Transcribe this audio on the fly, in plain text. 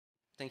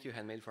thank you,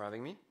 Handmade, for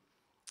having me.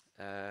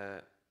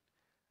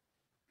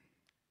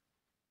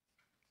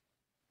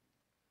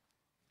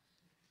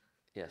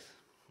 Yes.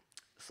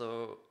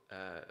 So,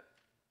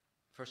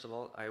 first of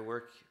all, I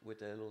work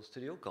with a little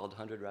studio called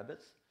 100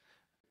 Rabbits.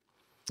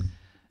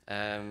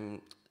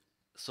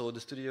 So the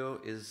studio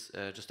is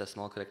just a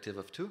small collective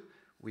of two.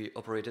 We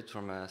operate it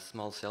from a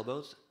small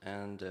sailboat,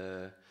 and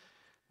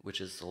which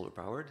is solar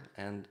powered,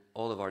 and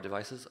all of our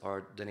devices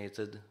are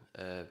donated,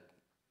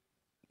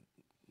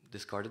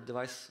 discarded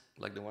device,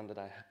 like the one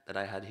that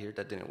I had here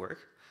that didn't work.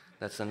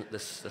 That's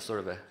sort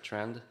of a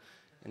trend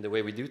in the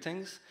way we do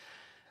things.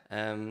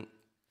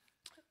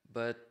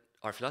 But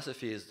our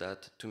philosophy is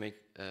that to make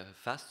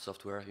fast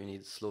software, you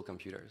need slow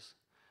computers,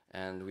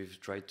 and we've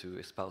tried to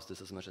espouse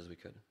this as much as we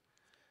could.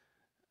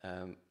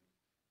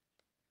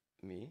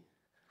 Me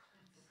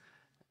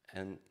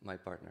and my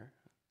partner,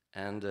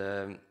 and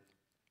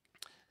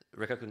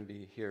Reka couldn't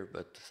be here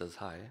but says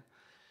hi.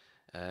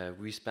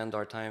 We spend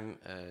our time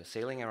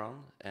sailing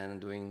around and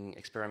doing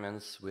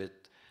experiments with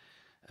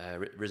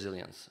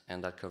resilience,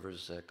 and that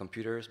covers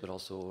computers, but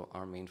also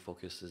our main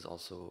focus is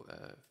also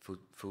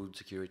food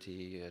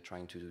security,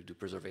 trying to do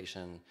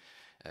preservation,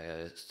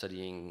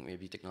 studying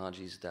maybe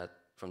technologies that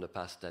from the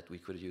past that we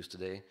could use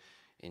today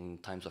in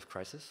times of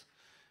crisis.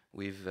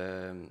 We've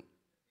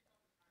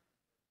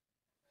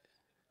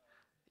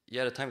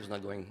yeah, the time is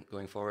not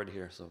going forward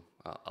here, so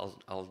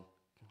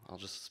I'll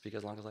just speak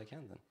as long as I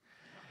can then.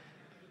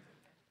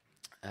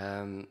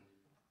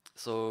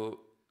 So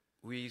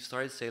we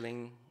started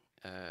sailing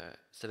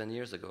 7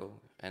 years ago,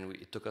 and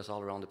it took us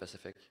all around the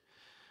Pacific.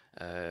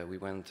 We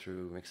went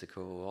through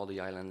Mexico, all the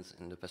islands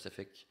in the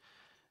Pacific.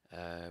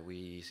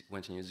 We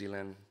went to New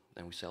Zealand,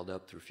 then we sailed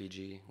up through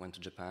Fiji, went to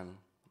Japan,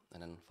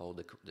 and then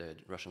followed the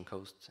Russian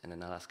coast, and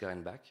then Alaska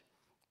and back.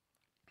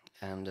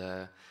 And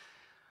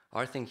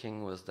our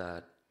thinking was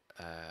that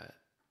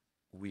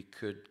we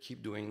could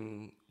keep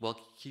doing,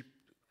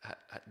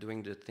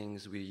 doing the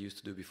things we used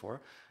to do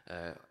before,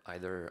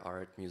 either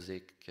art,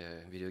 music,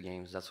 video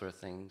games, that sort of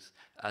things,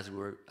 as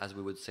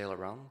we would sail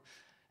around.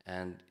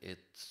 And it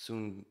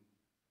soon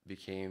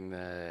became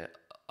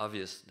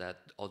obvious that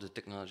all the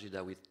technology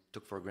that we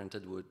took for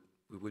granted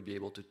we would be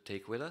able to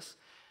take with us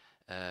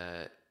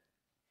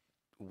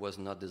was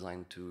not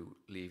designed to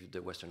leave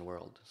the Western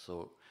world.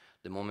 So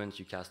the moment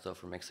you cast off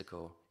from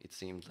Mexico, it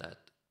seemed that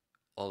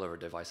all our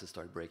devices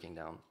started breaking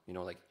down. You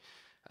know, like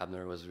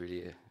Abner was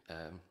really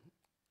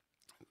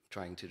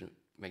trying to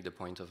make the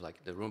point of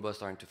like the Roomba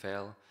starting to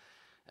fail,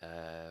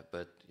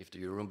 but if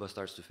your Roomba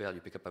starts to fail, you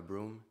pick up a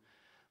broom.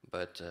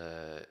 But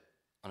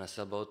on a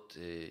sailboat,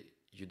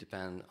 you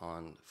depend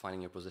on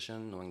finding your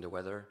position, knowing the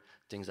weather,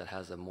 things that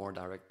has a more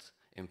direct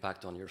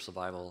impact on your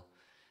survival,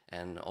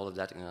 and all of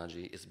that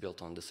technology is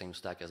built on the same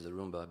stack as the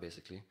Roomba,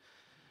 basically.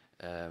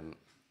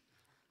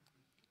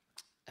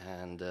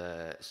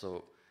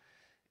 So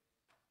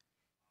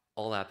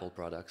all Apple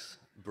products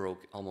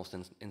broke almost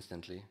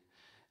instantly,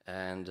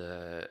 and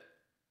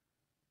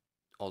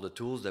all the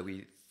tools that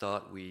we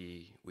thought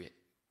we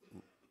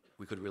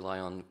could rely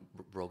on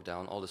broke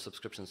down. All the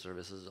subscription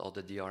services, all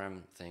the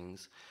DRM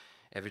things,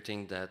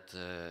 everything that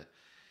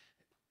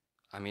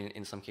I mean,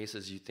 in some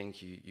cases you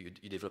think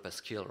you develop a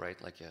skill, right?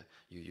 Like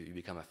you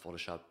become a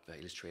Photoshop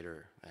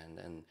illustrator,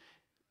 and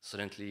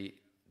suddenly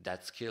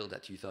that skill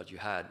that you thought you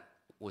had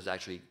was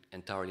actually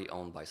entirely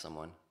owned by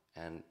someone.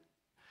 And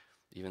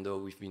even though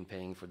we've been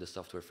paying for the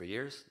software for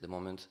years, the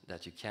moment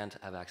that you can't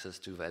have access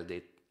to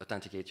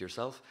authenticate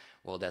yourself,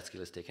 well, that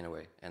skill is taken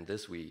away. And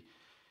this we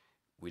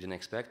didn't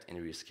expect, and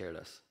it really scared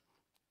us.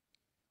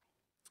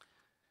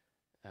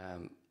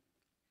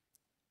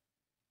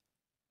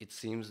 It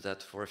seems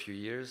that for a few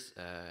years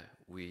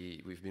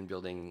we've been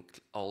building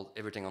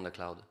everything on the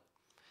cloud.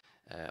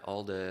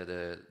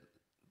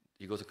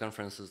 You go to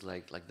conferences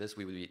like this.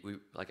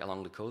 Like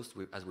along the coast,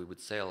 as we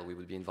would sail, we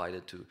would be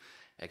invited to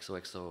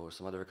XOXO or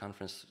some other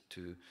conference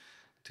to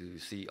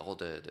see all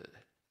the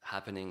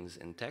happenings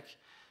in tech,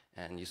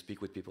 and you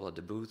speak with people at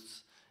the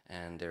booths,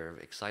 and they're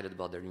excited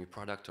about their new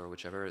product or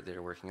whichever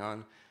they're working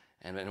on,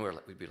 and then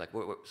we'd be like,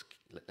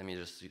 let me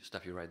just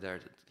stop you right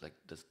there. Like,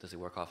 does it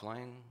work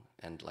offline?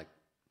 And like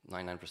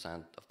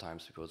 99% of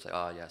times people would say,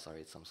 oh yeah,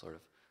 sorry, it's some sort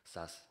of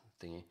SaaS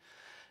thingy.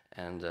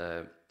 And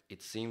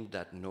it seemed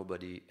that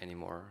nobody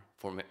anymore,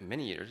 for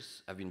many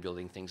years, have been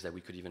building things that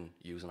we could even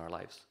use in our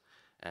lives.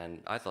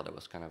 And I thought it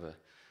was kind of a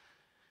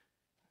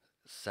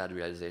sad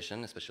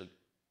realization, especially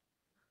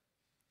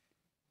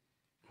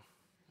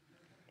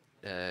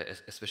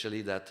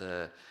that,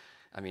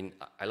 I mean,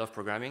 I love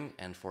programming,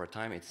 and for a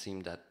time it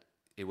seemed that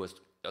it was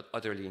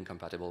utterly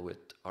incompatible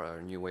with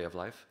our new way of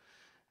life.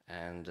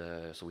 And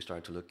so we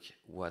started to look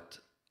what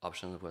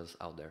options was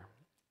out there.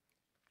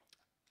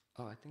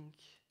 Oh, I think,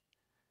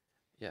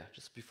 yeah,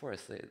 just before I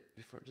say it,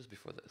 just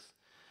before this,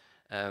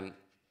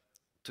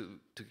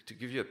 to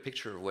give you a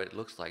picture of what it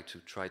looks like to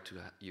try to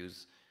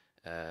use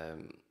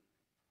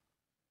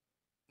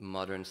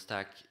modern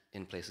stack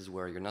in places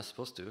where you're not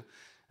supposed to.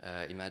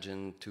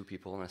 Imagine two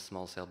people on a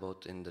small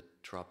sailboat in the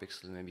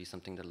tropics, maybe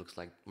something that looks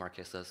like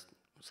Marquesas,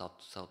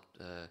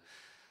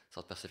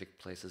 South Pacific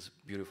places,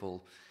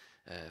 beautiful,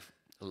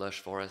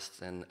 lush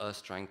forests, and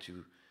us trying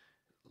to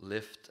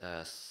lift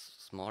a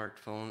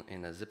smartphone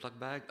in a Ziploc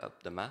bag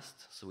up the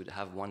mast, so we'd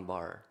have 1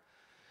 bar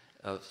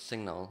of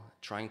signal,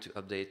 trying to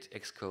update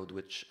Xcode,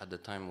 which at the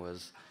time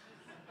was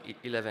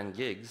 11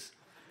 gigs,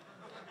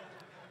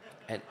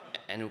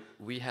 and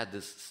we had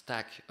this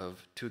stack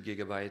of 2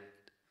 GB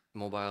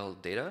mobile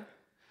data,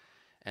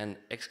 and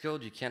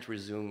Xcode, you can't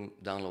resume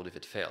download if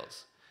it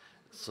fails.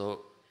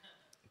 So,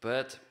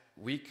 but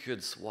we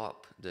could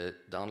swap the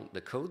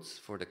codes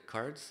for the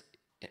cards.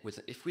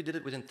 If we did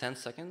it within 10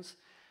 seconds,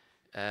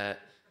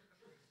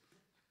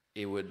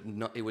 it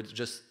would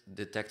just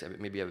detect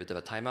maybe a bit of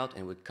a timeout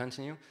and would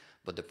continue.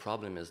 But the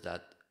problem is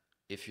that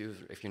if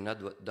you're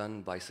not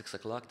done by 6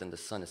 o'clock, then the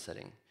sun is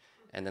setting,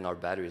 and then our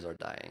batteries are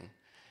dying.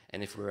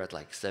 And if we're at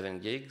like 7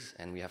 gigs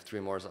and we have 3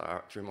 more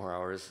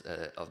hours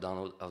of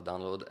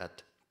download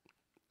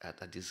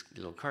at these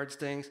little cards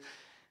things,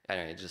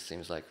 anyway, it just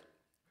seems like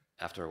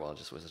after a while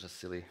it was just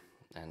silly,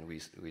 and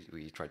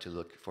we tried to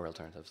look for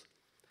alternatives.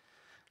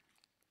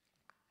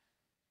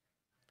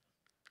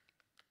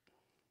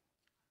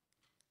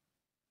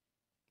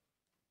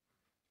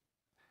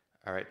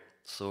 All right,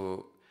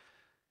 so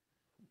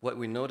what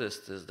we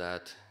noticed is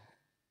that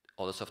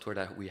all the software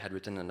that we had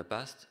written in the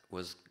past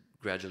was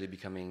gradually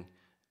becoming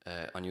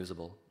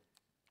unusable.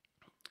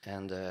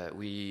 And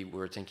we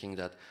were thinking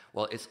that,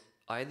 well, it's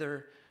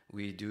either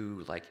we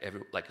do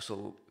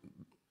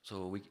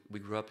so we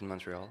grew up in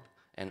Montreal,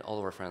 and all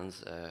of our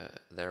friends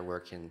there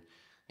work in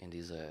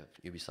these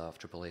Ubisoft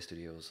AAA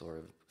studios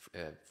or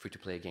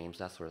free-to-play games,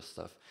 that sort of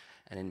stuff.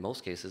 And in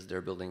most cases,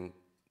 they're building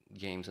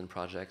games and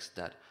projects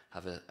that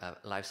have a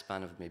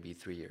lifespan of maybe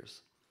 3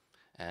 years.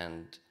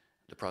 And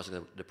the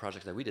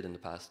project that we did in the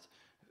past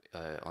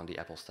on the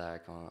Apple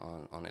stack,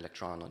 on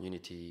Electron, on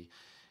Unity,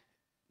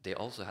 they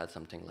also had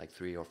something like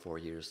 3 or 4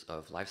 years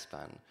of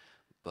lifespan.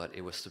 But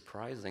it was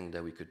surprising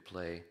that we could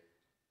play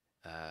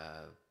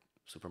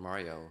Super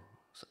Mario,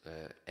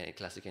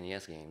 classic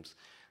NES games,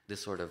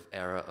 this sort of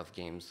era of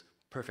games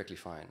perfectly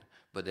fine.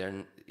 But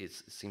then it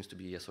seems to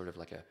be a sort of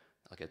like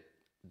a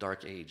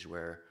dark age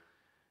where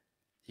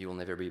you will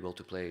never be able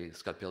to play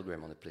Scott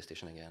Pilgrim on the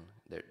PlayStation again.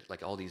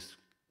 Like all these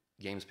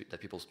games that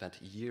people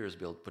spent years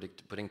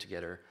putting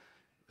together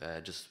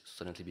just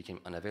suddenly became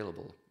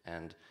unavailable,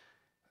 and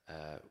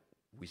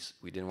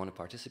we didn't want to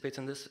participate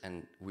in this.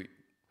 And we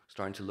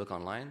starting to look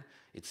online.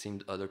 It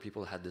seemed other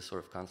people had this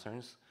sort of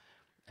concerns,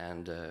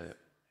 and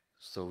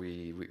so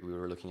we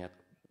were looking at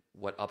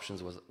what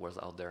options was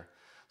out there.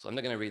 So I'm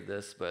not going to read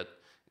this, but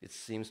it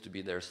seems to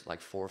be there's like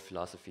 4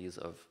 philosophies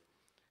of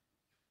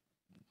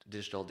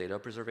digital data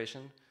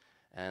preservation,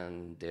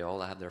 and they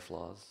all have their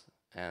flaws,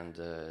 and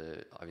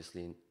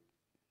obviously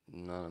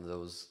none of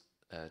those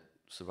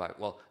survive.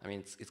 Well, I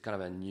mean, it's kind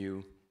of a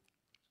new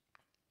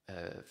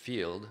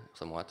field,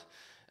 somewhat.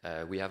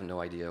 We have no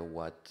idea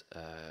what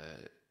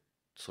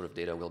sort of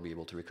data we'll be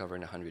able to recover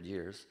in 100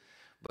 years,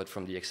 but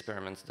from the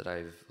experiments that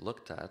I've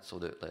looked at, so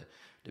the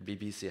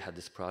BBC had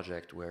this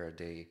project where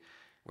they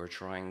were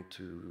trying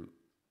to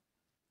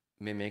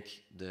mimic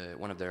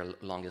one of their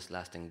longest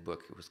lasting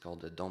book. It was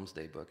called the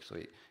Domesday Book. So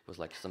it was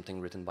like something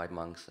written by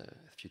monks a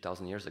few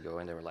thousand years ago,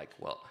 and they were like,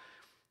 well,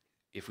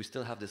 if we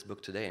still have this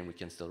book today and we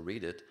can still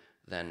read it,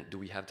 then do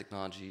we have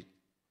technology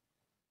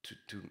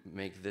to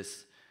make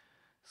this,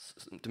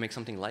 to make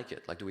something like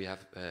it? Like, do we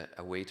have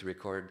a way to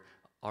record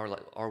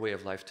our way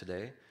of life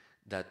today,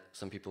 that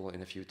some people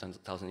in a few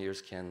thousand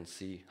years can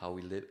see how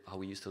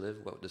we used to live,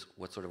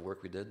 what sort of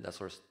work we did, that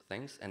sort of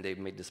things. And they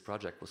made this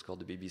project, was called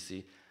the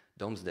BBC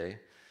Domesday,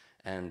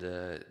 and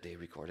they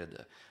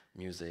recorded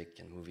music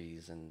and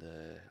movies and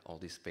all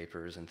these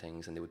papers and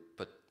things, and they would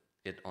put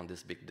it on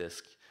this big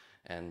disc,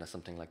 and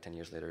something like 10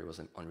 years later it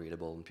was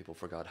unreadable, and people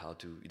forgot how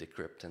to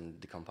decrypt and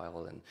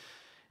decompile,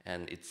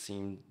 and it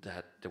seemed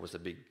that there was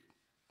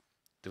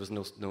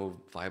no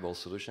viable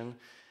solution,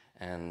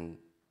 and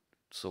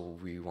so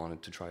we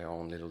wanted to try our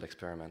own little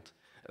experiment.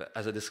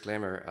 As a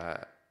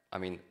disclaimer, I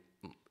mean,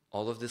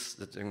 all of this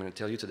that I'm going to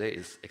tell you today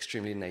is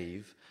extremely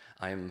naive.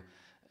 I'm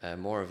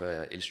more of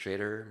an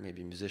illustrator,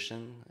 maybe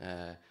musician.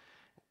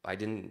 I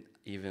didn't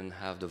even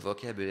have the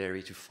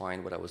vocabulary to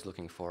find what I was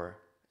looking for.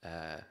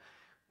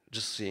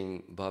 Just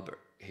seeing Bob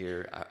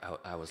here,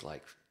 I was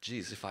like,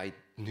 geez, if I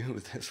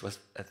knew this was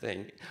a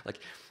thing. Like,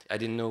 I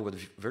didn't know what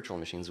virtual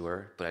machines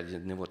were, but I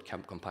didn't know what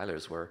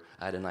compilers were.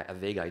 I had a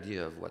vague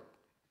idea of what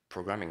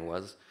programming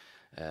was.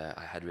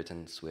 I had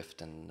written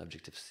Swift and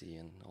Objective-C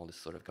and all this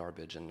sort of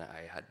garbage, and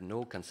I had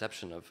no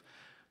conception of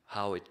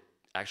how it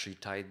actually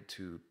tied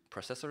to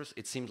processors.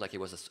 It seemed like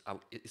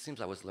it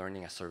seems I was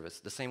learning a service,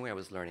 the same way I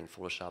was learning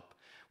Photoshop,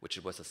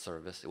 which was a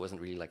service. It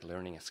wasn't really like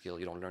learning a skill.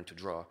 You don't learn to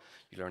draw.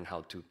 You learn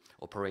how to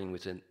operate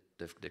within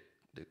the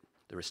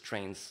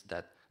restraints,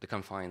 the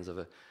confines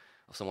of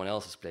someone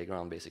else's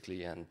playground,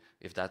 basically. And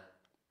if that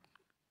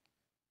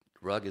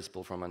rug is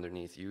pulled from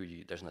underneath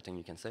you, there's nothing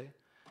you can say,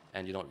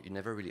 and you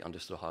never really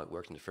understood how it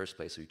worked in the first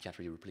place, so you can't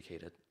really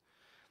replicate it.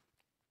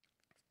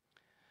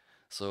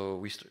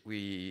 So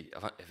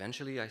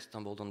eventually I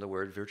stumbled on the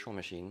word virtual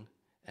machine,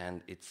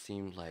 and it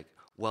seemed like,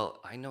 well,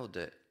 I know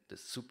the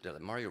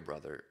Mario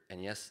Brother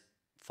NES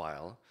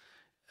file.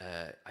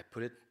 I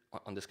put it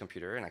on this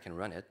computer and I can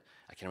run it.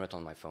 I can run it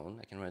on my phone.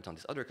 I can run it on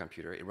this other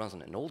computer. It runs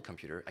on an old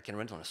computer. I can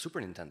run it on a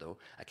Super Nintendo.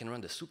 I can run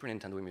the Super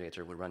Nintendo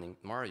emulator with running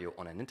Mario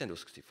on a Nintendo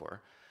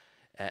 64.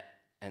 Uh,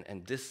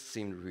 and this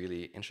seemed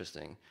really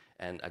interesting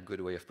and a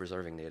good way of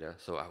preserving data.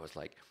 So I was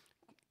like,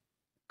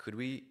 could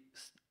we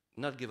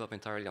not give up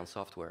entirely on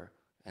software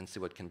and see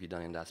what can be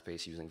done in that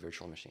space using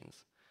virtual machines?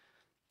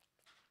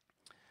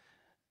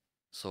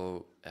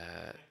 So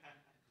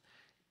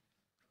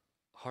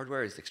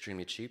hardware is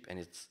extremely cheap, and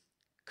it's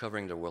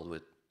covering the world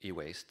with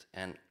e-waste,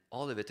 and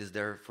all of it is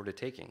there for the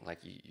taking. Like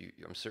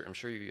I'm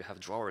sure you have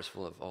drawers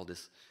full of all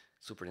this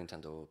Super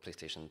Nintendo,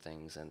 PlayStation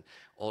things, and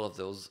all of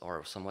those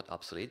are somewhat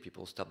obsolete.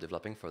 People stopped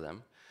developing for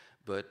them,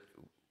 but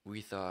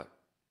we thought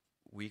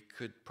we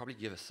could probably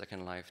give a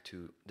second life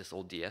to this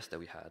old DS that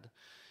we had,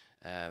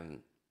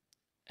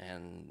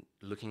 and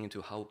looking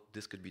into how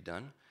this could be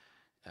done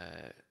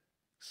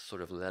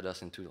sort of led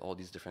us into all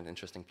these different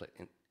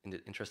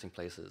interesting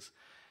places.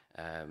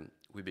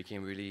 We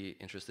became really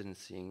interested in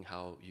seeing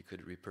how you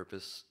could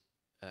repurpose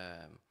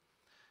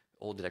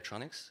old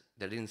electronics.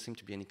 There didn't seem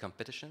to be any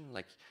competition.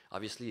 Like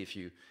obviously, if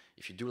you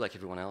do like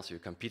everyone else, you're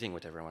competing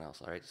with everyone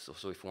else, all right? So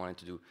if you wanted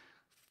to do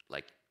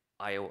like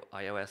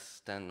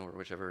iOS 10 or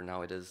whichever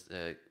now it is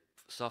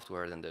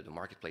software, then the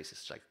marketplace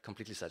is like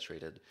completely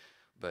saturated.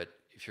 But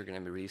if you're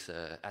going to release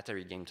a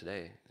Atari game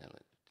today,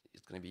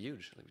 it's going to be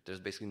huge. Like, there's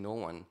basically no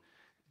one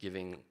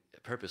giving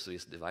purpose to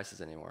these devices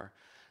anymore.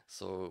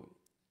 So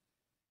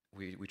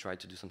we tried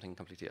to do something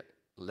completely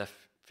left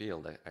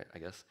field, I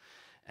guess.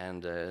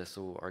 And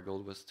so our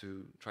goal was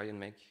to try and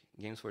make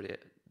games for the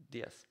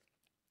DS.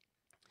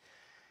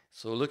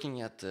 So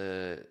looking at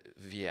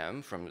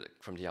VM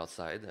from the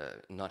outside,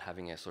 not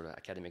having a sort of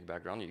academic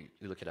background, you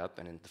look it up,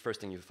 and then the first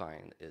thing you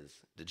find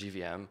is the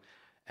GVM,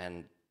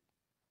 and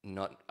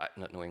not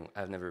knowing,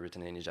 I've never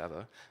written any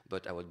Java,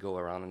 but I would go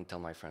around and tell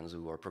my friends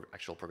who are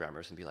actual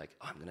programmers and be like,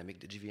 oh, I'm going to make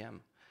the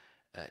GVM.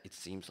 It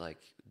seems like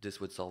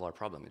this would solve our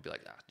problem. It'd be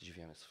like, the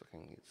GVM is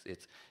fucking,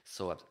 it's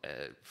so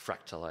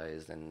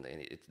fractalized, and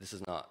this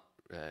is not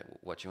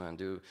what you want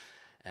to do.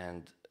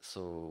 And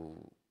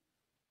so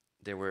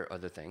there were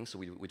other things. So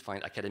we'd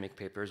find academic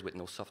papers with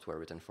no software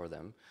written for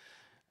them.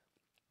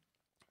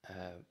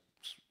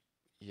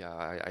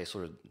 Yeah, I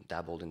sort of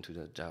dabbled into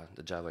the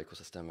Java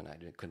ecosystem, and I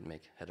couldn't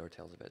make head or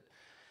tails of it.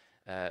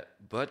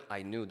 But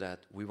I knew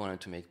that we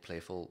wanted to make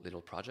playful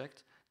little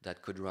project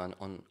that could run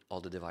on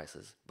all the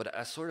devices. But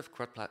a sort of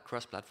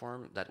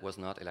cross-platform that was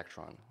not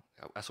Electron.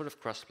 A sort of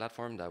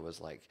cross-platform that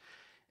was like,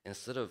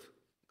 instead of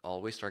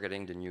always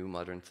targeting the new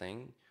modern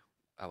thing,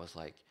 I was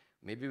like,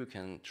 maybe we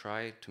can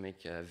try to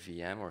make a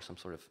VM or some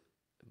sort of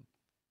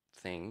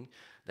thing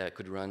that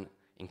could run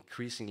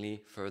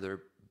increasingly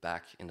further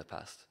back in the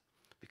past.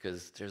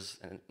 Because there's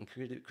an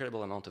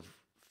incredible amount of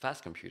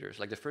fast computers.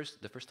 Like the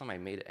first time I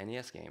made an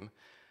NES game,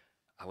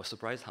 I was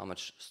surprised how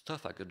much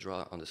stuff I could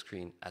draw on the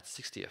screen at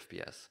 60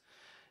 FPS.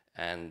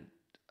 And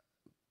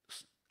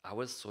I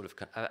was sort of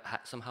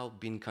somehow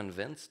been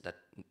convinced that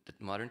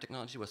modern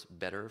technology was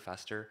better,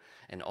 faster,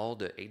 and all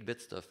the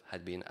 8-bit stuff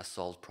had been a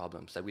solved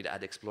problems, that we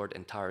had explored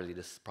entirely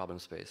this problem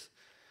space.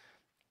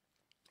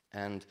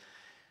 And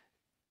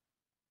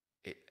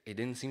it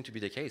didn't seem to be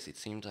the case. It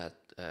seemed that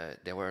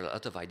there were a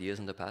lot of ideas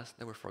in the past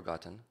that were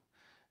forgotten.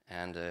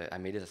 And I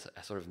made it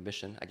a sort of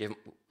mission.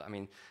 I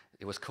mean,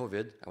 it was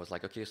COVID. I was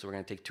like, okay, so we're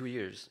going to take 2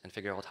 years and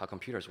figure out how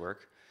computers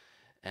work.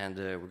 And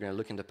we're going to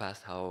look in the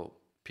past how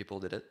people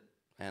did it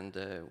and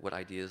what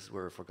ideas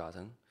were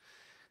forgotten.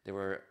 There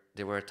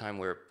were a time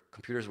where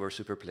computers were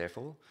super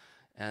playful.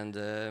 And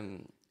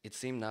it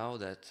seemed now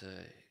that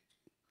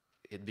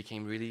it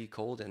became really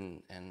cold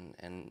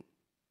and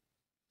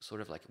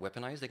sort of like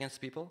weaponized against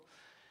people.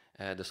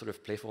 The sort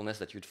of playfulness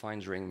that you'd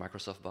find during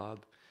Microsoft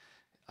Bob,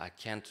 I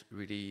can't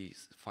really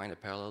find a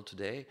parallel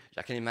today.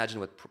 I can imagine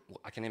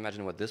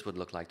what this would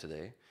look like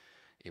today.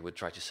 It would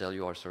try to sell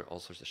you all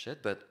sorts of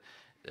shit, but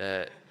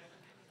I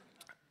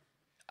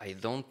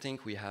don't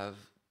think we have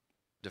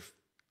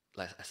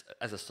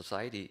as a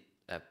society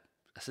a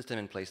system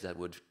in place that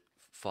would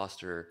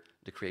foster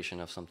the creation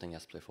of something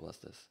as playful as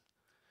this.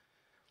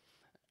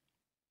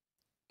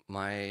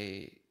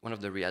 One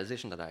of the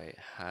realizations that I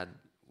had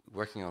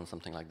working on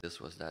something like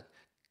this was that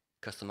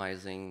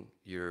customizing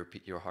your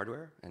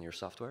hardware and your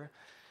software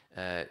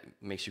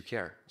makes you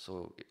care.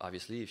 So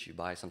obviously, if you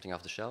buy something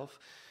off the shelf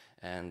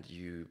and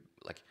you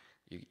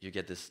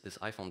get this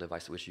iPhone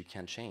device which you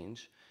can't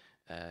change,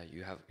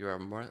 you are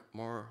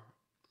more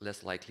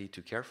less likely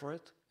to care for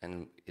it,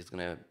 and it's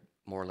gonna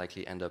more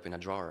likely end up in a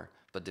drawer.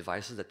 But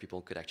devices that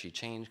people could actually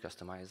change,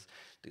 customize,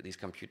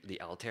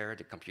 the Altair,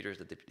 the computers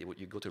that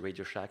you go to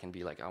Radio Shack and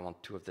be like, I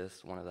want 2 of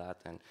this, 1 of that,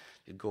 and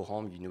you'd go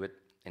home, you knew it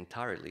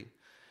entirely.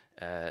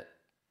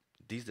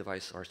 These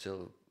devices are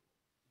still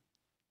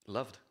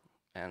loved,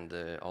 and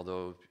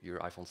although your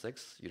iPhone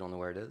 6, you don't know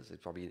where it is,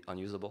 it's probably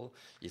unusable.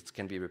 It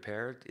can be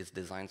repaired. It's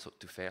designed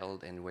to fail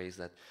in ways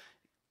that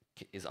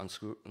is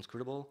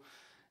unscrutable,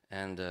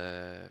 and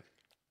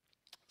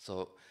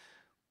So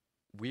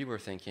we were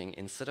thinking,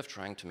 instead of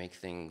trying to make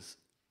things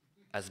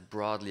as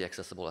broadly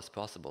accessible as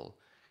possible,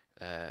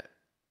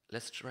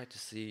 let's try to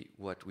see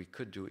what we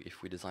could do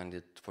if we designed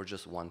it for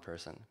just one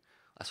person.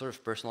 A sort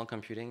of personal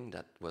computing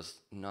that was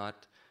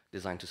not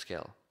designed to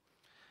scale.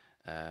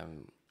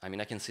 I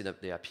mean, I can see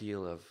the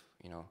appeal of,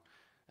 you know,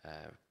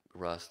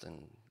 Rust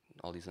and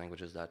all these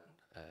languages that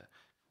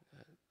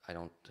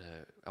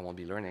I won't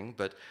be learning.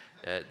 But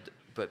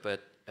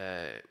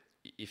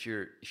if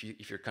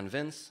you're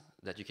convinced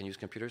that you can use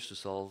computers to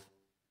solve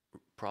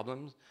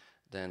problems,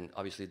 then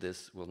obviously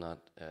this will not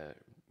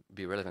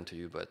be relevant to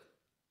you. But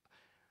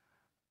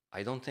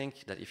I don't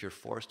think that if you're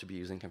forced to be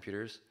using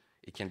computers,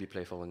 it can be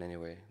playful in any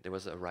way. There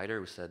was a writer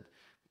who said,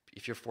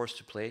 if you're forced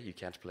to play, you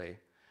can't play.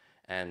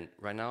 And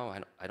right now,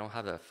 I don't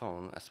have a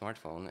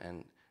smartphone,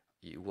 and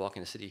you walk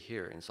in the city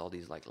here, and it's all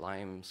these like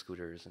Lime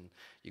scooters, and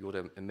you go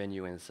to a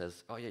menu, and it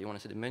says, oh yeah, you want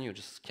to see the menu,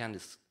 just scan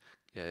this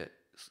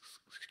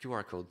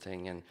QR code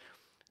thing, and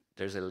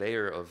there's a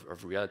layer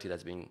of reality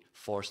that's being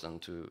forced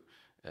onto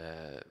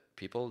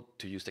people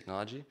to use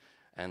technology,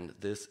 and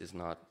this is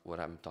not what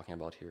I'm talking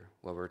about here.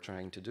 What we're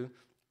trying to do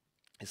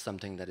is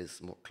something that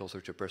is more closer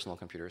to a personal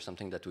computer,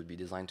 something that would be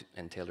designed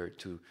and tailored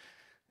to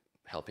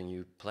helping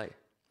you play.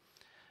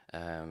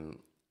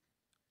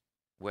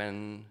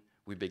 When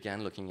we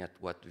began looking at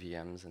what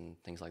VMs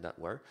and things like that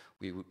were,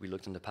 we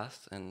looked in the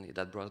past, and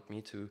that brought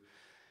me to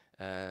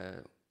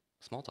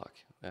Smalltalk.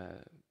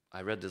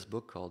 I read this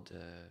book called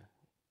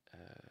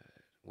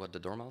What the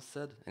Dormouse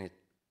Said, and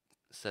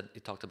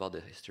it talked about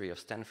the history of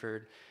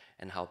Stanford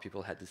and how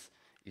people had this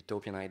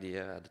utopian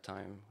idea at the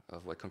time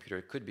of what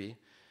computer could be.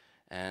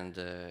 And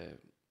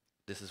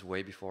this is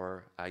way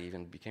before I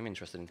even became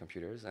interested in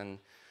computers, and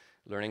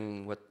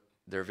learning what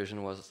their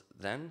vision was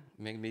then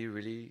made me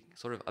really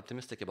sort of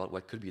optimistic about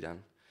what could be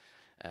done.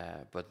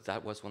 But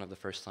that was one of the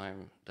first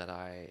time that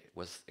I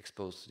was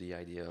exposed to the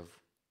idea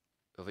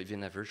of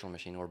even a virtual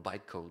machine or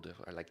bytecode,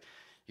 or like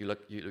you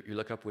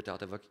look up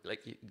without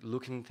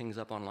looking things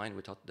up online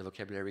without the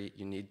vocabulary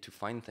you need to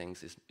find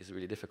things is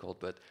really difficult.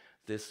 But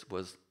this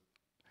was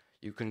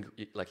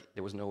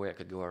there was no way I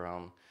could go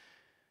around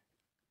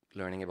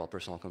learning about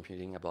personal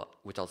computing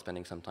without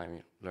spending some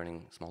time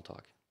learning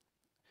Smalltalk.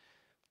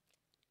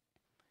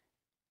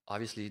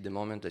 Obviously, the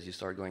moment that you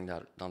start going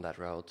down that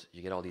route,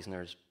 you get all these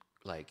nerds,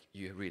 like,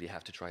 you really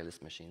have to try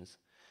list machines.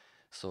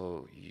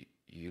 So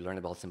you learn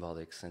about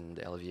symbolics and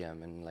the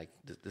LVM and like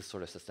this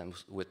sort of system,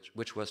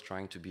 which was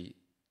trying to be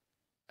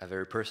a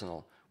very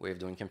personal way of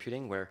doing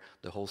computing, where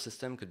the whole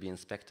system could be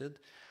inspected.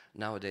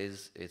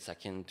 Nowadays, it's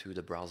akin to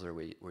the browser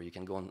where you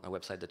can go on a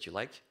website that you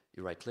like,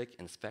 you right-click,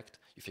 inspect,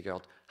 you figure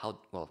out how,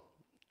 well,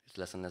 it's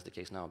less and less the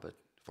case now, but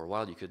for a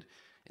while you could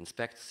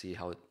inspect, see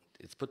how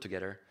it's put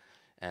together,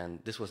 and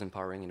this was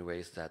empowering in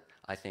ways that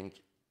I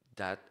think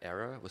that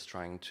era was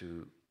trying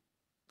to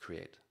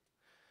create.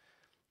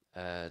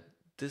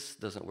 This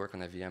doesn't work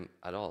on a VM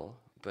at all,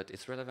 but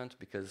it's relevant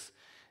because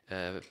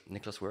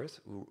Nicholas Wirth,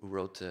 who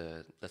wrote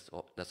that's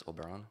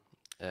Oberon,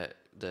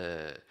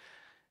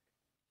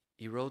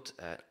 he wrote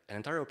an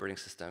entire operating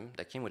system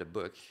that came with a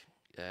book,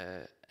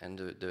 and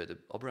the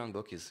Oberon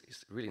book is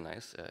really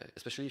nice,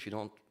 especially if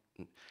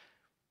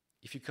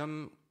you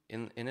come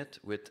in it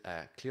with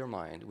a clear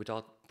mind,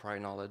 without prior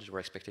knowledge or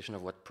expectation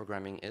of what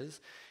programming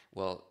is.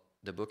 Well,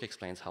 the book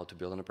explains how to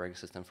build an operating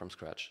system from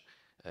scratch.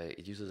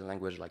 It uses a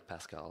language like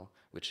Pascal,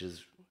 which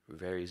is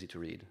very easy to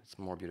read. It's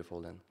more beautiful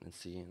than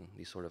C and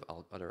these sort of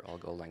other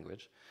algo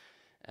language.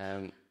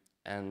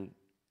 And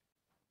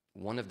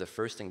one of the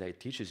first things that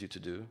it teaches you to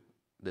do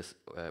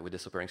with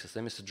this operating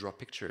system is to draw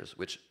pictures,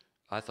 which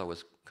I thought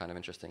was kind of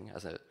interesting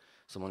as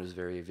someone who's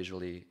very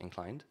visually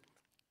inclined.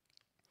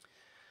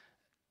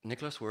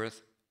 Nicholas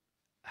Wirth,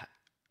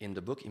 in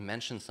the book, he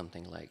mentioned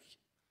something like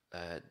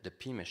the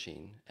P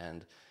machine,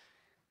 and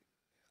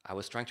I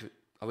was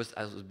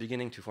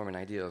beginning to form an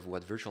idea of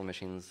what virtual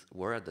machines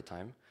were at the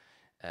time,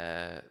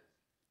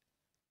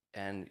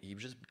 and he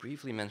just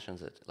briefly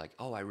mentions it, like,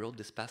 oh, I wrote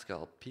this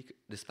Pascal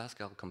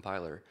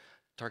compiler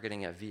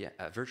targeting a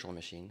virtual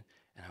machine,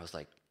 and I was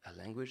like, a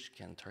language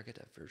can target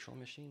a virtual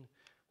machine?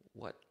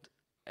 What?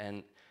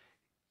 And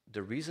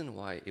the reason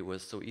why it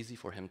was so easy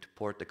for him to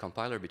port the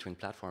compiler between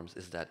platforms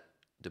is that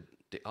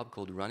the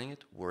opcode running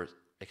it were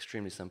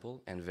extremely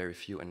simple and very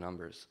few in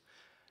numbers.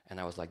 And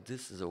I was like,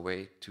 this is a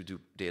way to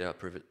do data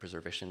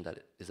preservation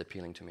that is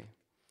appealing to me.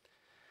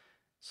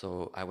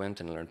 So I went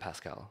and learned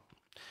Pascal.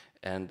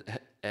 And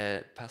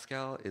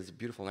Pascal is a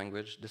beautiful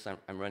language.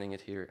 I'm running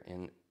it here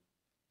in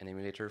an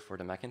emulator for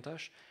the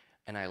Macintosh.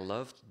 And I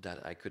loved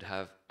that I could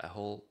have a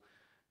whole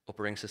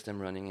operating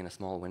system running in a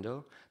small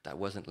window that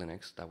wasn't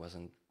Linux, that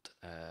wasn't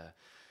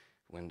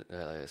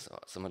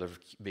some other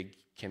big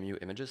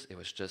QEMU images. It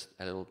was just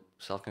a little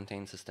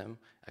self-contained system.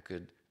 I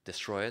could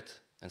destroy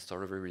it and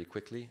start over really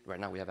quickly. Right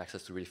now we have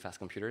access to really fast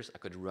computers. I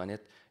could run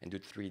it and do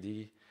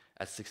 3D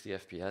at 60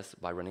 FPS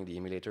by running the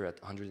emulator at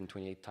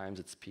 128 times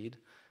its speed,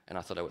 and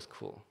I thought that was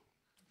cool.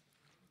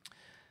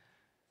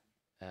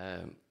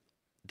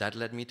 That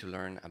led me to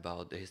learn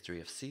about the history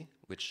of C,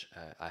 which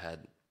I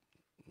had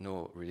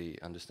no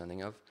really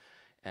understanding of.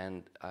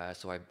 And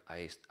so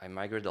I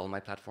migrated all my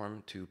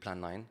platform to Plan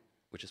 9,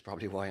 which is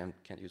probably why I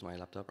can't use my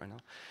laptop right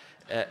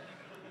now.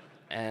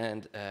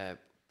 And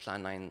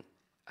Plan 9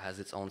 has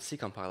its own C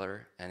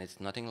compiler, and it's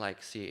nothing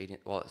like C80.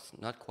 Well, it's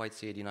not quite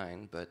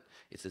C89, but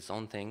it's its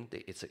own thing.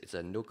 It's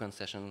a no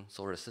concession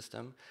sort of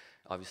system.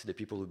 Obviously, the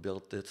people who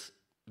built this,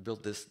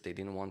 they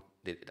didn't want.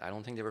 I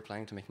don't think they were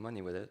planning to make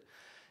money with it.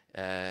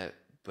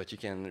 But you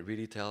can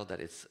really tell that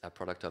it's a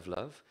product of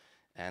love,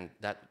 and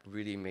that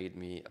really made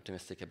me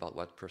optimistic about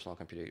what personal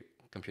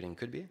computing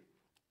could be.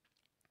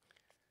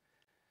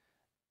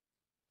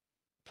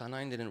 Plan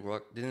 9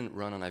 didn't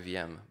run on a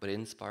VM, but it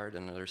inspired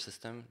another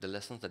system. The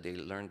lessons that they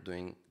learned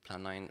doing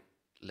Plan 9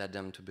 led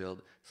them to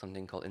build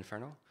something called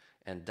Inferno,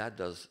 and that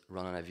does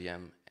run on a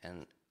VM.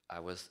 And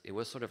it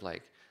was sort of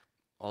like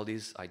all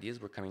these ideas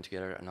were coming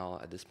together, and all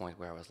at this point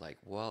where I was like,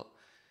 well,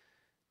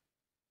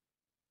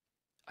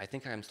 I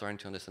think I'm starting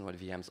to understand what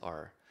VMs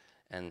are.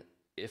 And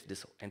if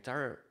this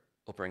entire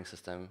operating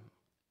system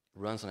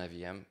runs on a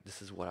VM,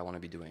 this is what I want to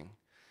be doing.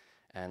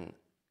 And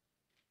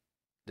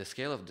the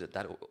scale of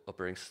that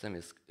operating system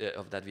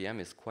of that VM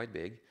is quite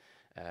big,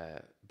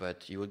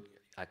 but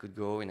I could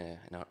go in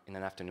an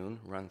afternoon,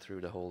 run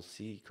through the whole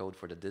C code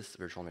for this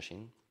virtual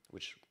machine,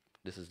 which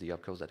this is the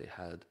opcode that it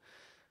had,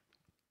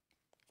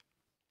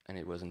 and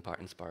it was in part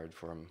inspired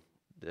from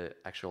the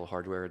actual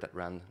hardware that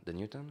ran the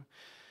Newton.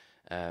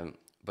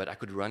 But I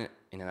could run it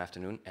in an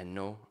afternoon and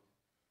know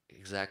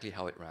exactly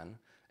how it ran,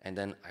 and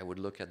then I would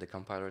look at the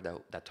compiler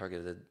that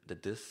targeted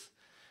this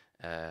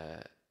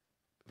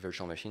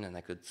virtual machine, and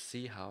I could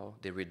see how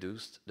they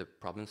reduced the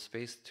problem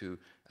space to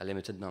a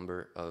limited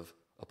number of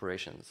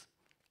operations.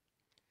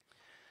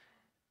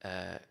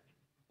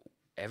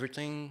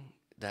 Everything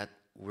that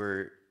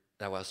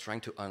I was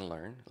trying to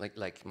unlearn,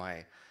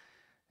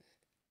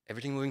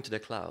 everything moving to the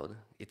cloud,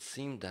 it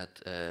seemed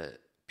that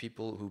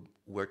people who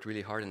worked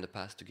really hard in the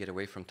past to get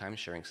away from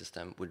time-sharing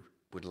system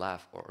would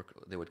laugh, or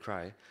they would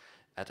cry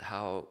at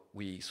how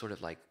we sort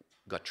of like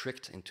got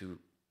tricked into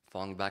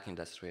falling back in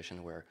that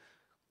situation where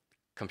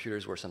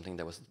computers were something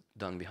that was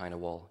done behind a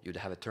wall. You'd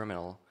have a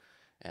terminal,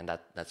 and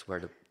that's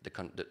where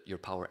your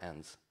power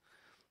ends.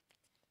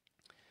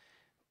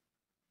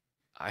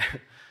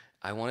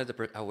 I wanted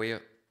a way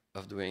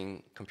of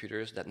doing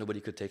computers that nobody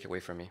could take away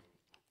from me.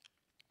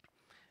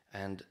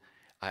 And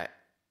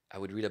I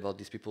would read about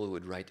these people who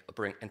would write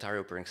entire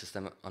operating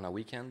system on a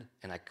weekend,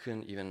 and I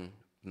couldn't even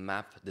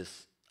map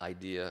this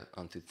idea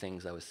onto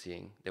things I was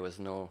seeing. There was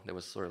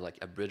sort of like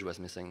a bridge was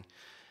missing.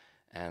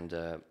 And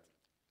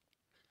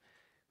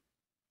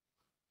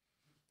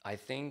I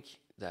think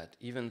that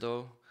even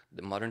though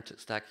the modern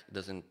stack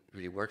doesn't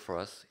really work for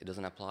us, it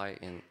doesn't apply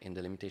in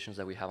the limitations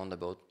that we have on the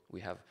boat.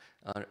 We have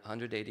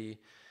 180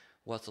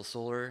 watts of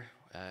solar.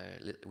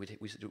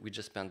 We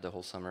just spent the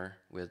whole summer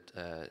with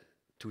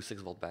 2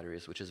 6-volt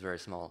batteries, which is very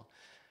small.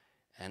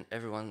 And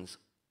everyone's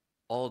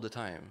all the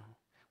time,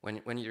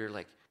 when you're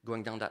like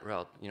going down that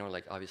route, you know,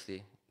 like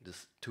obviously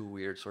this 2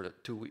 years sort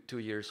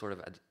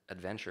of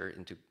adventure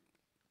into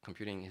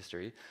computing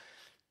history,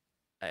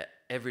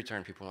 every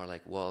turn people are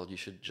like, well, you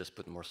should just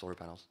put more solar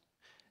panels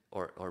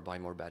or buy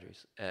more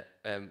batteries.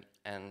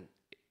 And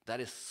that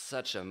is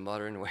such a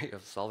modern way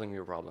of solving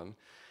your problem.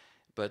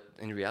 But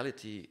in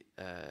reality,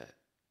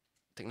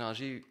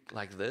 technology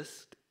like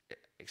this,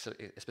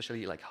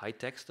 especially like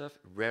high-tech stuff,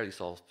 rarely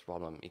solves the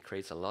problem. It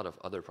creates a lot of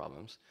other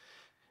problems.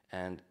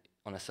 And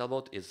on a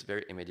sailboat, it's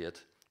very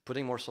immediate.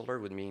 Putting more solar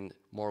would mean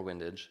more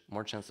windage,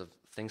 more chance of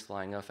things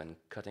flying off and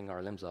cutting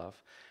our limbs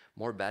off.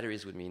 More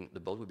batteries would mean the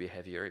boat would be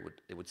heavier.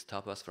 It would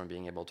stop us from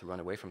being able to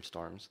run away from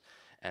storms.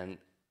 And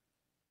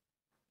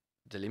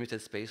the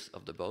limited space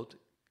of the boat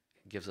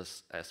gives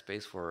us a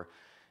space for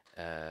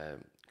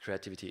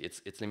creativity.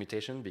 Its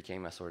limitation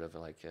became a sort of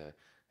like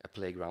a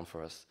playground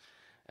for us.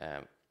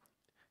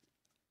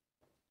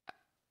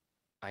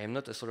 I am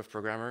not a sort of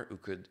programmer who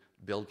could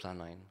build Plan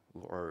 9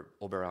 or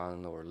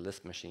Oberon or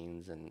Lisp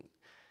machines,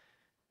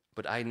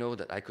 but I know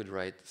that I could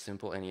write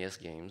simple NES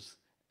games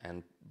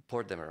and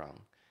port them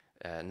around.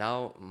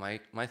 Now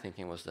my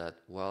thinking was that,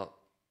 well,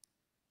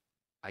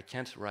 I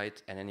can't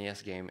write an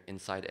NES game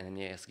inside an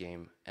NES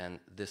game, and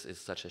this is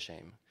such a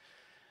shame.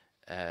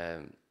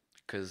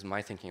 Because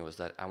my thinking was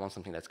that I want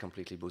something that's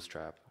completely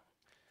bootstrap.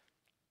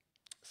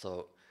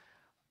 So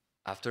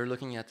after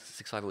looking at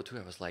 6502,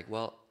 I was like,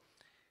 well,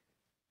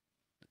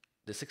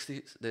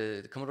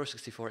 the Commodore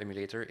 64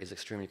 emulator is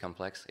extremely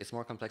complex. It's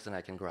more complex than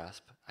I can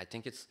grasp. I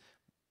think it's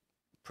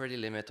pretty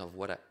limit of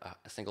what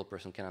a single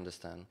person can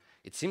understand.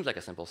 It seems like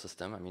a simple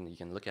system. I mean, you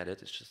can look at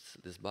it, it's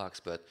just this box,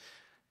 but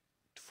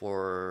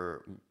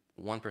for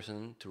one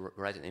person to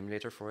write an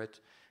emulator for it,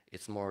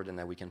 it's more than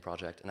a weekend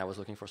project, and I was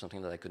looking for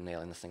something that I could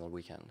nail in a single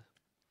weekend.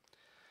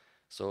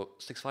 So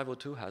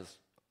 6502 has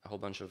a whole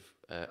bunch of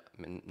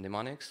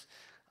mnemonics.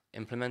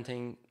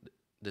 Implementing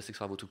the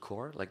 6502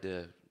 core, like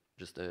the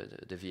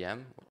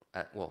VM,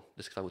 well,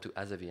 the 6502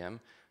 as a VM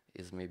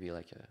is maybe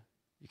like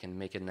you can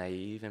make a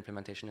naive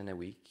implementation in a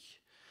week,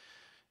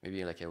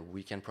 maybe like a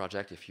weekend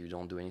project if you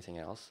don't do anything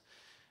else.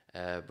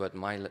 but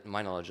my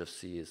knowledge of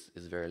C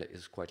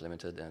is quite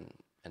limited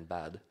and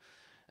bad.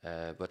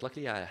 But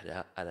luckily I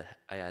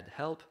had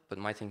help, but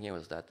my thinking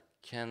was that,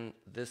 can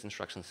this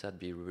instruction set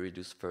be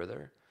reduced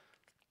further?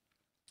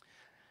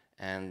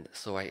 And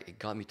so it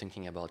got me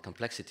thinking about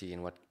complexity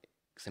and what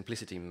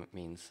simplicity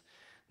means.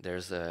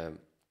 There's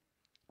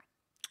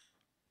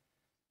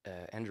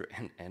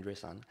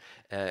Andrei-san,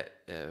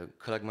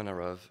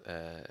 Kologmanarov,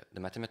 the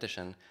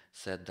mathematician,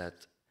 said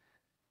that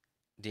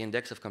the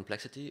index of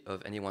complexity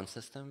of any one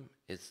system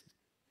is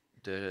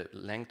the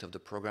length of the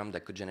program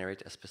that could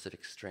generate a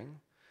specific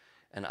string.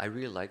 And I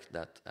really like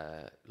that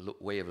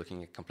way of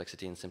looking at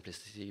complexity and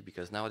simplicity,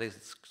 because nowadays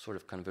it's sort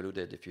of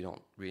convoluted. If you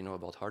don't really know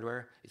about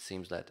hardware, it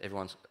seems that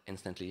everyone's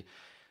instantly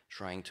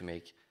trying to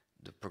make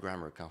the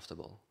programmer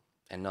comfortable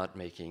and not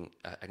making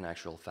an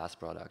actual fast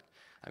product.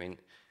 I mean,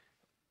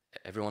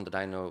 everyone that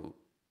I know,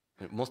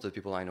 most of the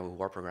people I know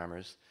who are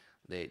programmers,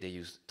 they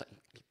use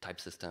type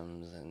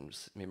systems and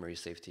memory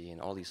safety and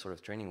all these sort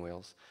of training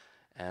wheels.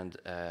 And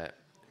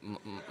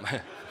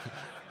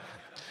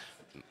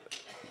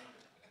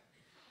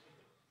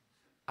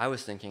I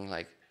was thinking,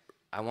 like,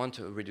 I want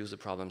to reduce the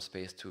problem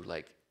space to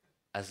like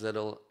as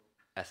little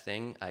a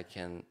thing I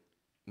can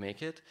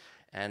make it.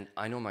 And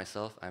I know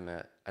myself, I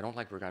don't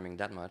like programming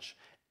that much.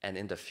 And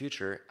in the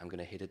future, I'm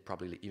gonna hate it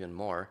probably even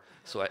more.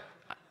 So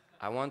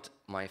I want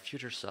my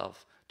future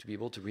self to be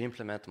able to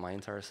re-implement my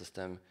entire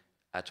system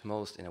at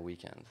most in a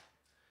weekend.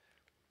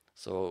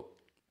 So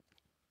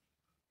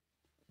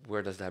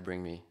where does that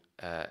bring me?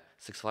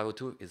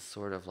 6502 is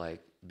sort of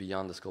like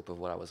beyond the scope of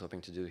what I was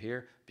hoping to do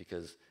here,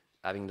 because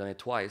having done it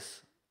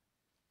twice,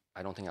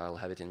 I don't think I'll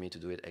have it in me to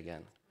do it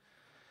again.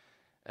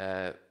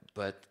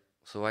 But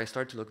so I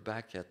started to look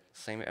back at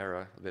same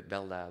era with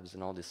Bell Labs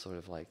and all these sort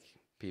of like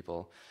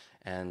people,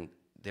 and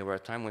there were a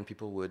time when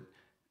people would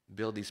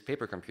build these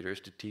paper computers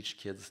to teach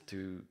kids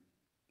to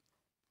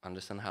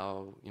understand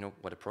how,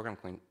 what a program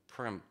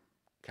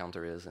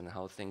counter is and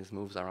how things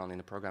moves around in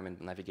a program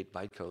and navigate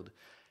bytecode.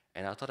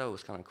 And I thought that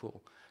was kind of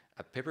cool.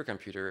 A paper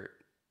computer,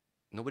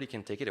 nobody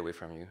can take it away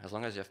from you. As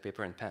long as you have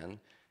paper and pen,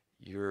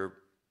 you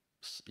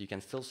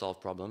can still solve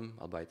problem,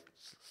 albeit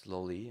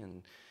slowly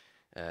and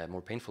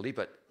more painfully,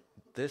 but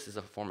this is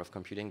a form of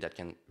computing that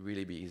can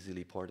really be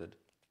easily ported.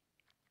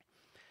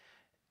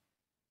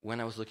 When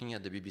I was looking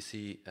at the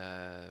BBC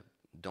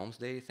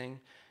Domesday thing,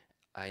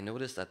 I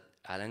noticed that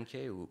Alan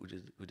Kay, who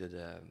did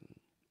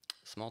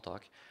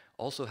Smalltalk,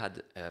 also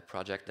had a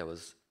project that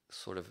was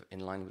sort of in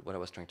line with what I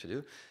was trying to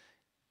do.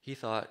 He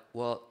thought,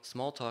 well,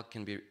 Smalltalk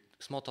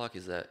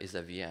is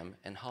a VM,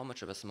 and how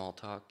much of a small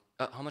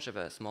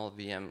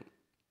VM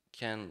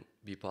can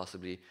be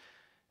possibly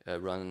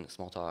run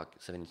Smalltalk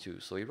 72?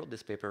 So he wrote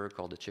this paper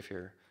called the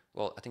Chifir.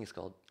 Well, I think it's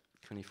called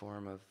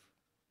Cuneiform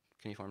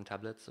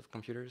Tablets of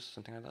Computers,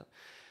 something like that.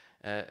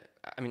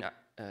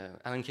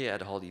 Alan Kay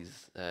had all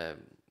these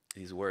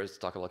words to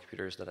talk about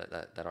computers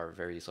that are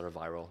very sort of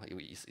viral.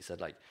 He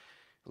said like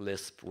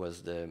Lisp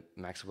was the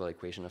Maxwell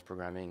equation of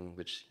programming,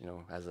 which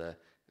as a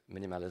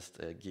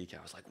minimalist geek,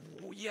 I was like,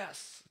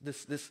 yes,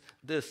 this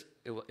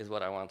is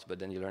what I want. But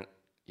then you learn,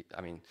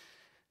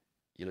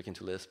 you look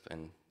into Lisp,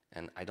 and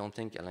I don't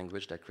think a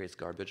language that creates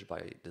garbage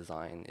by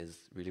design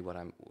is really what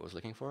I was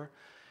looking for.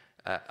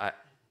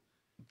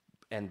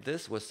 And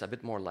this was a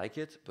bit more like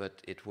it,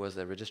 but it was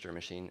a register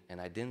machine, and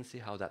I didn't see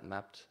how that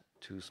mapped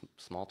to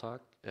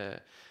Smalltalk.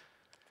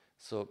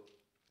 So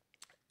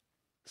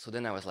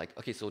then I was like,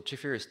 okay, so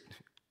Chifir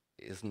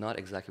is not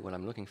exactly what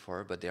I'm looking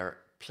for, but there are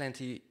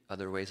plenty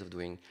other ways of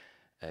doing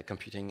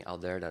computing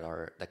out there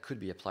that could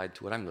be applied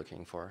to what I'm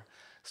looking for.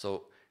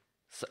 So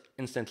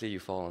instantly you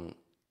fall on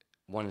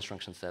one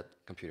instruction set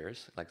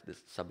computers, like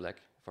this sublec,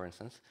 for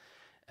instance.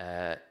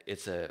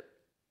 It's a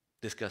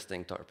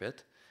disgusting tar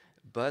pit,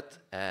 but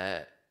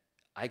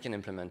I can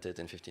implement it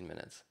in 15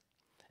 minutes.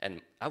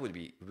 And I would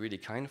be really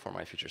kind for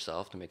my future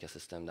self to make a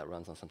system that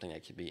runs on something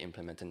that can be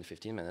implemented in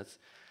 15 minutes.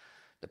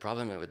 The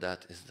problem with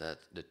that is that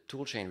the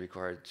tool chain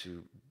required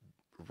to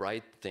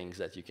write things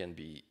that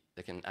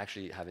can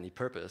actually have any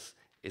purpose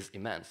is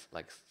immense.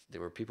 Like,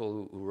 there were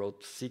people who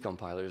wrote C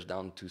compilers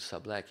down to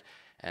sublec,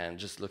 and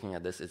just looking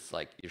at this, it's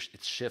like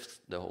it shifts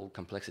the whole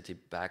complexity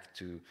back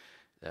to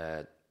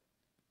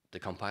the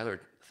compiler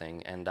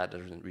thing, and that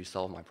doesn't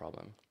resolve my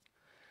problem.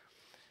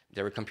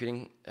 There were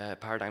computing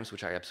paradigms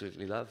which I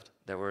absolutely loved.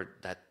 They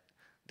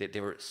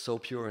were so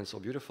pure and so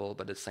beautiful,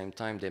 but at the same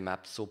time they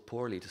mapped so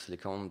poorly to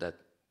Silicon that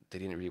they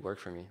didn't really work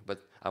for me.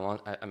 But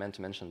I meant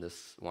to mention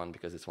this one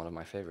because it's one of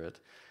my favorite.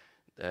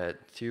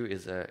 Two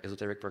is an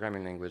esoteric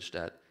programming language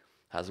that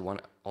has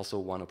also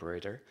one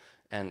operator,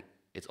 and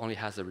it only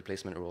has a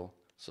replacement rule.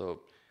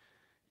 So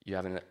you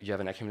have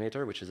an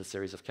accumulator, which is a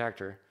series of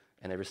characters,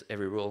 and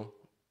every rule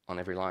on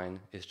every line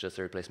is just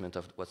a replacement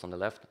of what's on the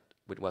left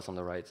with what's on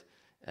the right.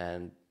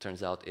 And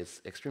turns out it's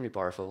extremely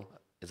powerful.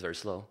 It's very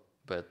slow,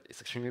 but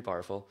it's extremely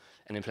powerful,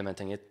 and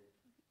implementing it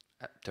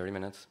at 30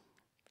 minutes.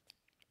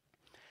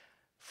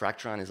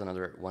 Fractron is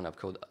another one-up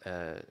code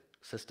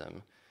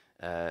system.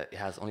 It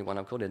has only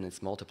one-up code and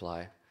it's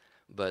multiply,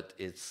 but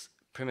it's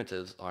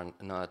primitives are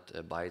not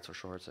bytes or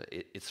shorts.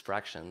 It's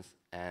fractions,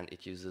 and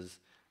it uses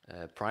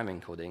prime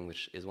encoding,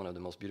 which is one of the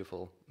most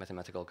beautiful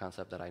mathematical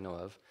concepts that I know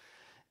of.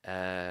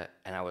 And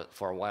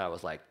for a while, I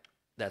was like,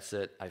 that's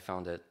it. I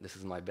found it. This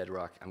is my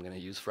bedrock. I'm going to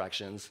use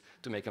fractions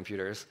to make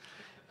computers.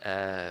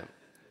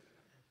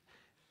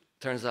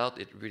 Turns out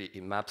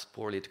it maps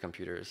poorly to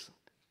computers.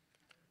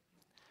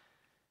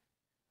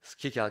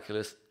 Ski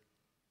calculus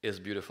is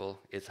beautiful.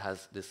 It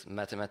has this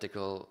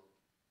mathematical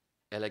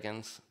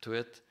elegance to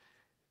it.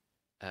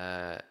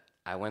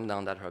 I went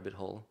down that rabbit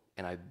hole,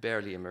 and I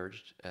barely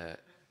emerged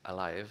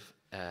alive.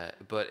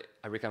 But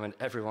I recommend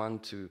everyone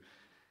to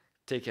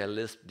take a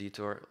Lisp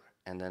detour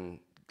and then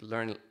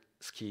learn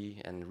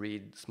Ski and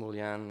read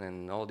Smulian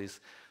and all these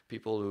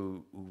people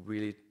who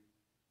really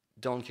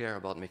don't care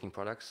about making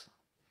products,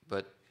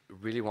 but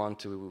really want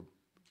to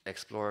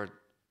explore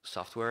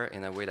software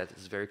in a way that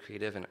is very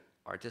creative and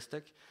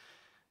artistic.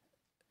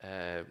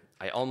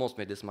 I almost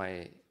made this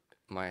my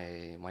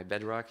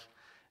bedrock,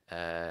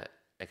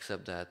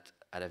 except that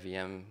at a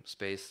VM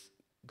space,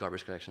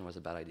 garbage collection was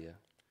a bad idea.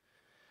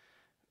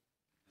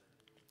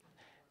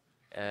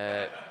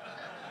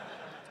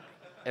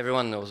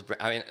 Everyone knows.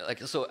 I mean,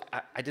 like, so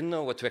I didn't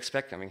know what to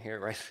expect coming here,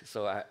 right?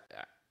 So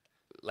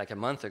like a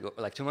month ago,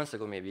 like 2 months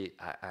ago, maybe,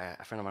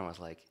 a friend of mine was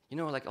like, you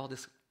know, like all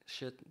this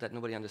shit that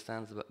nobody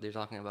understands, but they're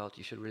talking about,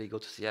 you should really go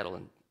to Seattle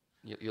and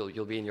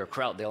you'll be in your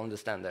crowd. They'll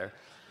understand there.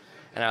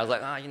 And I was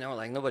like, you know,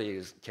 like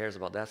nobody cares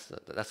about that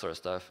sort of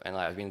stuff. And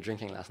I've been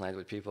drinking last night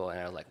with people, and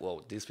I was like,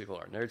 whoa, these people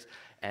are nerds.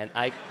 And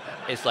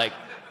it's like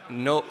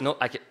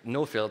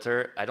no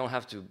filter. I don't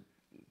have to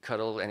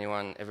cuddle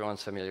anyone.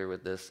 Everyone's familiar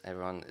with this.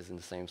 Everyone is in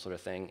the same sort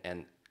of thing.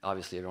 And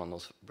obviously, everyone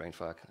knows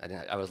brainfuck.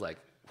 I was like,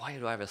 why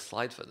do I have a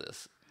slide for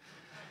this?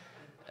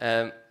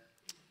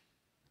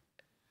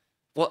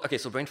 Well, okay,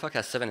 so brainfuck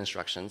has 7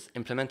 instructions.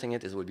 Implementing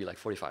it would be like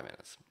 45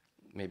 minutes,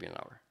 maybe an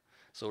hour.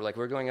 So like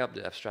we're going up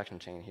the abstraction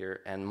chain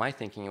here, and my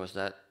thinking was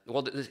that,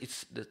 well,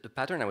 the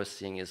pattern I was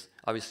seeing is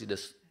obviously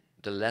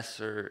the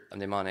lesser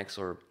mnemonics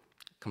or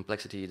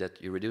complexity that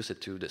you reduce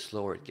it to, the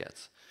slower it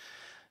gets.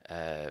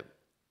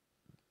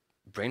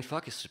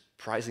 Brainfuck is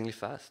surprisingly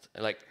fast.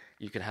 Like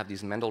you can have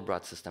these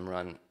Mandelbrot system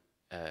run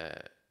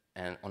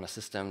and on a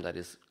system that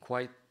is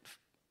quite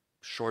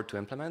short to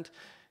implement,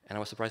 and I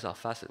was surprised how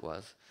fast it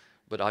was.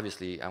 But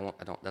obviously,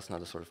 that's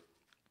not the sort of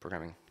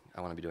programming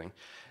I want to be doing.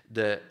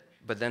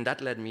 But then that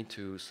led me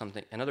to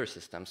another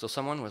system. So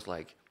someone was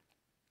like,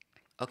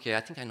 okay, I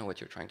think I know what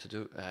you're trying to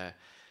do.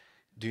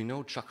 Do you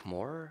know Chuck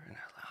Moore?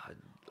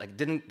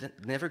 And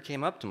never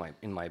came up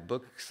in my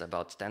books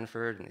about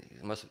Stanford. And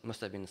it must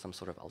have been some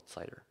sort of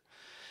outsider.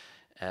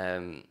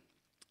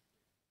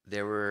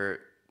 There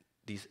were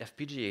these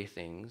FPGA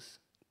things.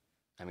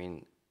 I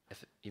mean,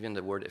 even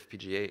the word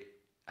FPGA,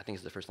 I think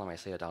it's the first time I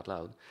say it out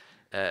loud.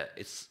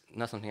 It's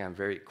not something I'm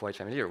quite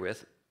familiar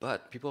with.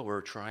 But people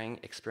were trying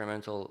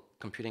experimental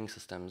computing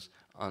systems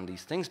on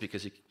these things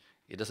because it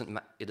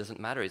doesn't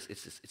matter.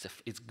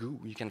 It's goo.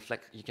 You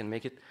can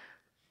make it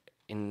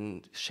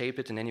shape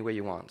it in any way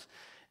you want.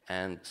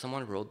 And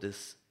someone wrote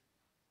this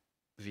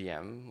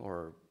VM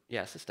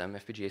system,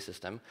 FPGA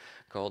system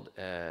called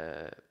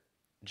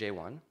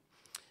J1.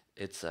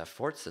 It's a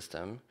Forth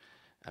system.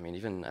 I mean,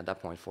 even at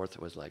that point, Forth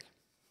was like,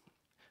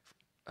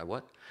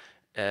 what?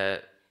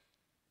 It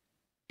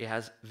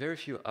has very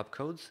few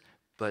opcodes,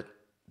 but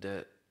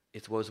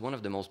it was one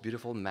of the most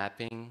beautiful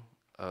mapping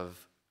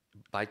of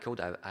bytecode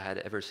I had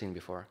ever seen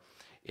before.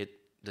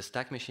 The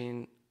stack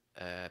machine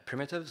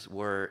primitives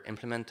were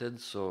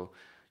implemented so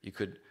you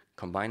could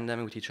combine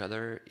them with each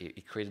other.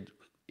 It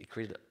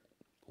created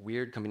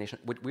weird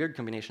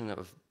combination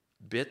of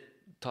bit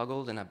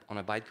toggles, and on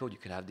a bytecode you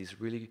could have these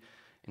really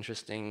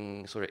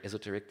interesting sort of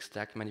esoteric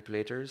stack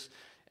manipulators,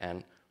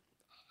 and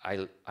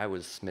I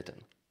was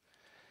smitten.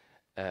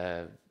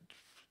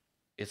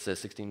 It's a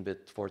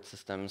 16-bit Forth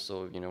system,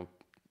 so you know.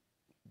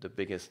 The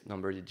biggest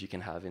number that you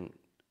can have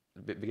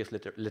biggest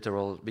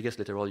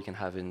literal you can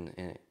have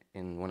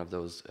in one of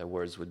those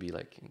words would be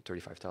like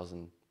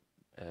 35,000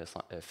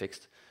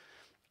 fixed,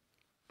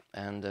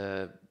 and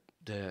the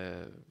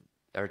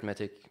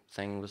arithmetic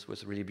thing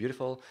was really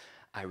beautiful.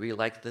 I really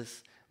liked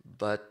this,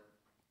 but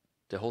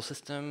the whole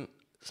system's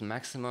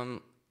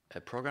maximum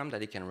program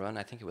that it can run,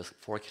 I think it was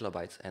 4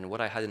 kilobytes, and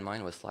what I had in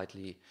mind was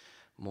slightly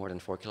more than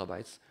 4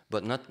 kilobytes,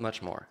 but not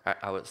much more.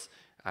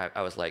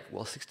 I was like,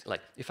 well,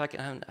 if I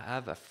can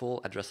have a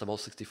full addressable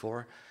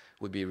 64,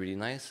 would be really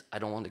nice. I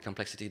don't want the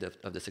complexity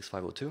of the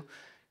 6502.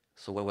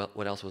 So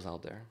what else was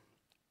out there?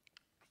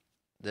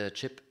 The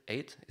chip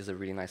 8 is a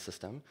really nice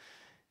system.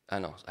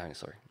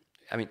 Sorry.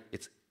 I mean,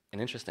 it's an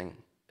interesting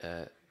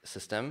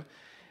system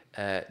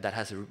that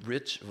has a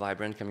rich,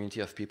 vibrant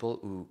community of people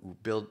who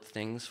build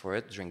things for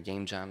it during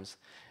game jams.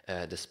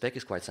 The spec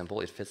is quite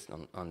simple. It fits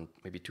on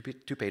maybe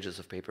two pages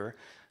of paper,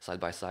 side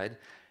by side.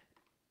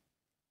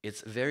 It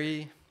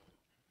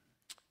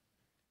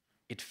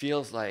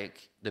feels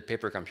like the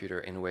paper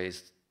computer in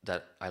ways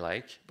that I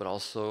like, but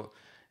also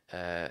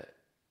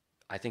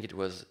I think it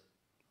was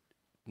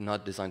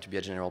not designed to be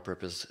a general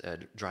purpose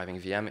driving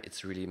VM.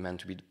 It's really meant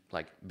to be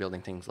like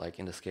building things like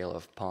in the scale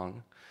of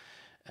Pong.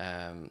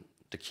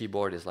 The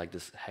keyboard is like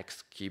this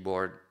hex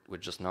keyboard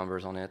with just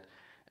numbers on it.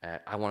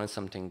 I wanted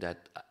something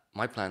that,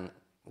 my plan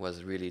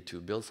was really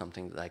to build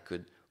something that I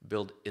could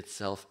build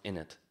itself in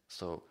it.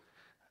 So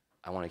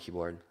I want a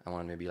keyboard, I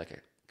want maybe like a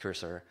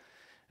cursor.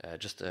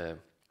 Just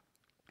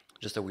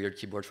a weird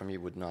keyboard for me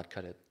would not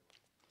cut it.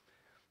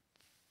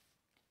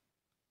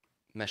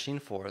 Machine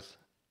Forth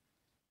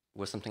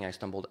was something I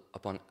stumbled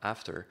upon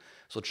after.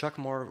 So Chuck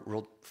Moore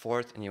wrote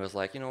Forth, and he was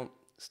like,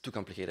 it's too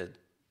complicated.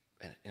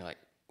 And like,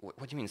 what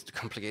do you mean it's too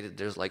complicated?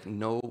 There's like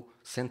no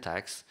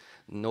syntax,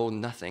 no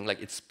nothing.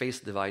 Like it's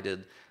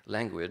space-divided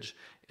language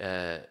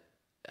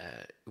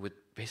with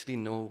basically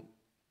no.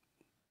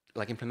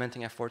 Like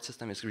implementing a Forth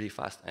system is really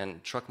fast.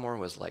 And Chuck Moore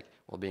was like,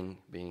 well,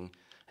 being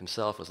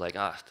himself, was like,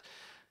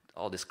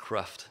 all this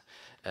cruft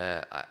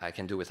I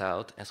can do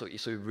without. And so he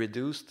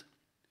reduced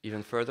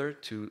even further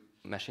to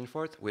Machine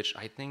Forth, which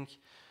I think,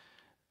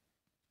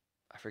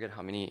 I forget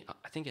how many,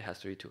 I think it has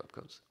 32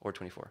 opcodes, or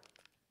 24.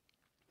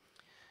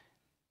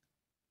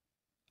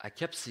 I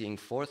kept seeing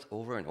Forth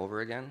over and over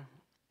again,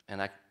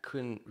 and I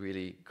couldn't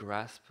really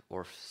grasp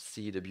or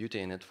see the beauty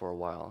in it for a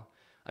while.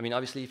 I mean,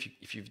 obviously,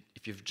 if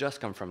you've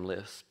just come from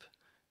Lisp,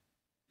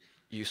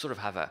 you sort of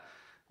have a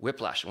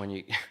whiplash when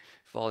you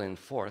fall in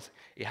Forth.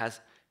 It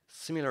has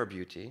similar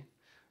beauty.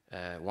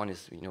 One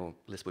is,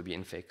 Lisp would be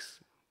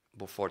infix,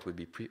 but Forth would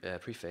be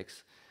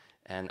prefix.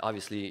 And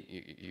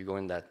obviously, you go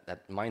in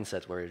that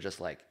mindset where you're just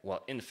like,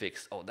 well,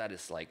 infix, that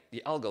is like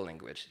the algo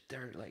language.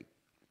 They're like,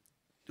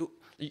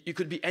 you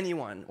could be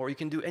anyone, or you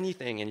can do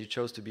anything, and you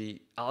chose to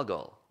be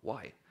algo.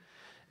 Why?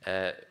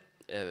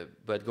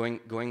 But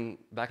going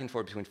back and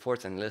forth between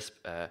Forth and Lisp,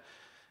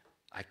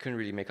 I couldn't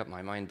really make up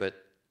my mind. But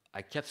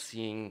I kept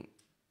seeing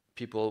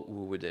people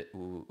who would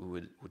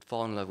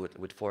fall in love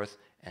with Forth,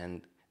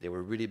 and they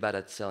were really bad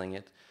at selling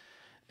it.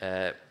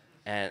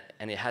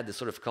 And it had this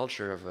sort of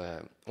culture of,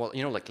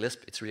 like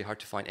Lisp, it's really hard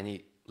to find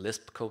any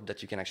Lisp code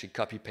that you can actually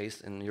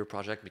copy-paste in your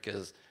project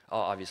because,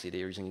 obviously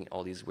they're using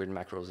all these weird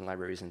macros and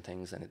libraries and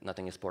things, and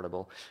nothing is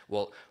portable.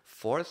 Well,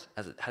 Forth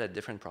had a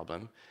different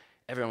problem.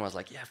 Everyone was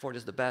like, yeah, Forth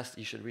is the best,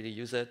 you should really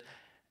use it.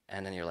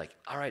 And then you're like,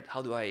 all right,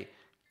 how do I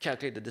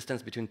calculate the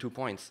distance between 2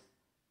 points?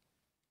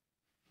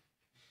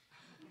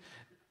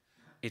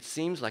 It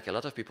seems like a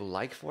lot of people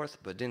like Forth,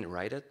 but didn't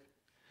write it.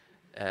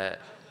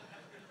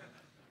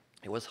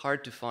 It was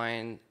hard to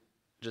find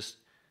just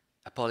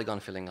a polygon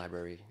filling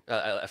library,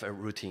 a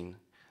routine.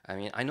 I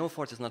mean, I know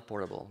Forth is not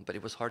portable, but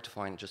it was hard to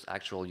find just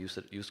actual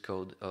use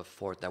code of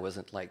Forth that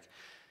wasn't like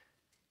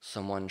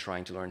someone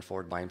trying to learn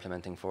Forth by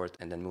implementing Forth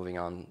and then moving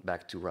on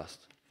back to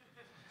Rust.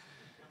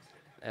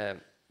 The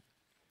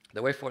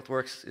way Forth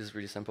works is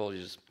really simple.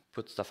 You just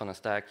put stuff on a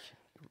stack,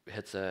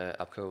 hits a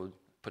opcode,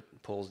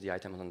 pulls the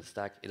items on the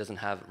stack. It doesn't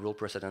have rule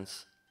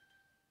precedence.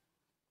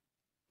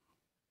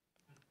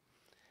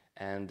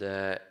 And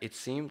it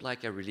seemed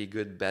like a really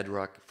good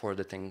bedrock for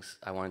the things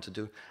I wanted to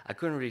do. I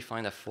couldn't really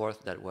find a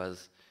Forth that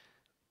was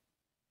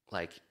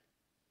like,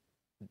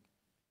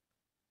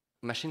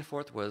 Machine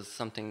Forth was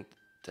something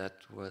that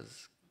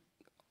was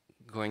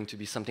going to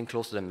be something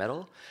close to the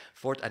metal.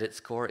 Forth at its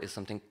core is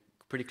something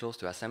pretty close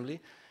to assembly,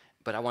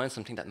 but I wanted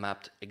something that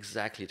mapped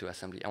exactly to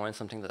assembly. I wanted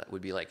something that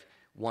would be like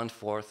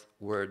 1/4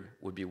 word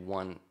would be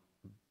 1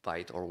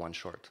 byte or 1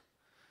 short.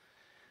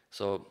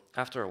 So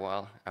after a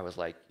while, I was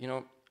like,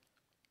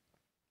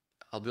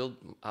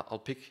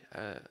 I'll pick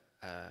a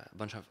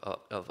bunch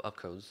of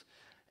opcodes,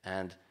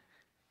 and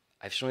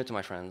I've shown it to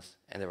my friends,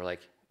 and they were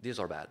like, these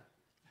are bad.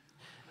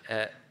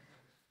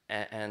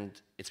 And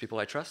it's people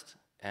I trust.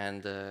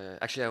 And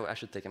actually, I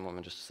should take a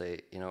moment just to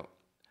say,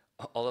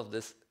 all of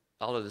this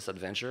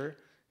adventure,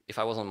 if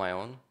I was on my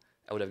own,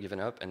 I would have given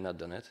up and not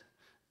done it,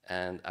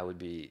 and I would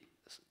be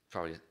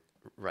probably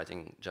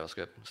writing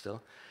JavaScript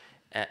still.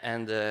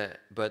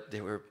 But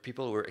there were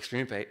people who were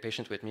extremely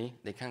patient with me.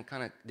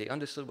 They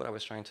understood what I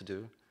was trying to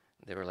do.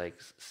 They were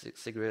like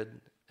Sigrid,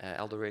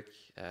 Alderic,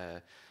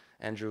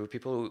 Andrew,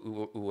 people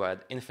who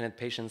had infinite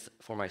patience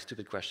for my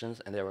stupid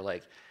questions, and they were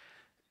like,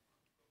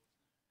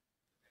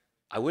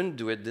 I wouldn't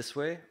do it this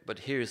way, but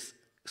here's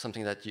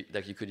something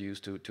that you could use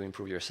to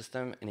improve your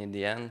system. And in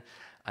the end,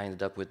 I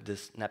ended up with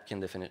this napkin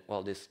definition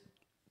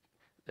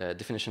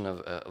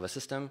of a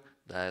system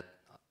that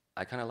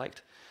I kind of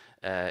liked.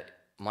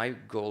 My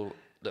goal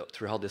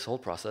throughout this whole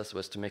process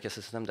was to make a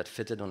system that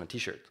fitted on a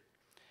T-shirt,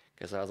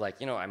 because I was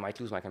like, I might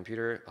lose my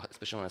computer,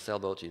 especially on a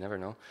sailboat. You never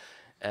know,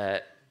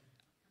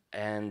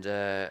 and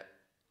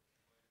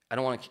I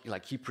don't want to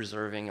keep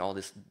preserving all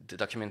the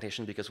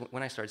documentation, because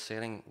when I started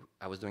sailing,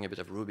 I was doing a bit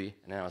of Ruby,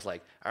 and then I was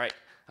like, all right,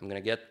 I'm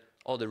gonna get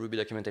all the Ruby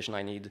documentation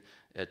I need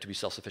to be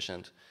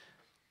self-sufficient,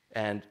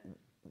 and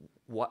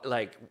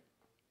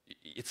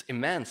it's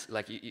immense.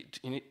 Like you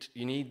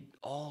need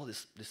all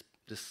this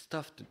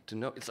stuff to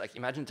know. It's like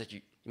imagine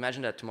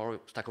that tomorrow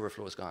Stack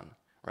Overflow is gone,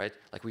 right?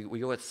 Like we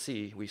go at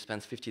sea, we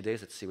spend 50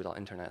 days at sea without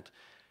internet,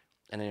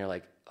 and then you're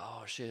like,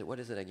 oh shit, what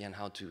is it again?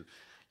 How to,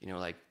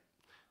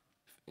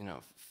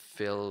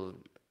 fill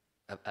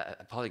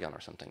a polygon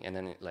or something, and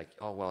then like,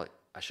 oh well,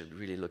 I should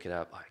really look it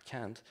up. I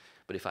can't,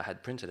 but if I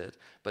had printed it.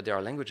 But there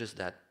are languages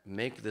that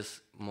make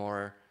this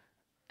more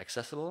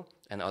accessible,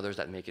 and others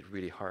that make it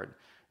really hard.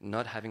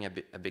 Not having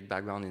a big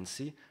background in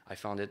C, I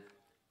found it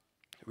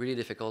really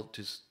difficult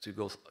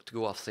to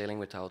go off sailing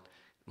without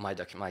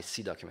my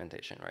C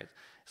documentation, right?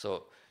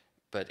 So,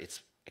 but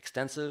it's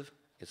extensive.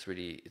 It's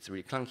really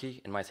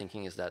clunky. And my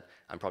thinking is that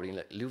I'm probably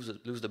gonna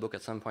lose the book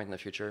at some point in the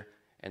future,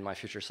 and my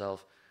future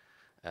self,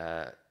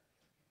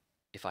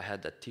 if I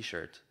had that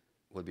T-shirt,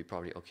 would be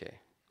probably okay.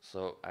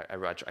 So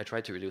I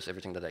tried to reduce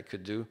everything that I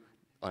could do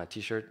on a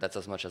T-shirt. That's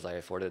as much as I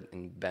afforded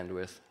in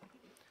bandwidth.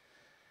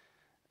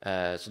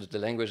 So the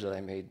language that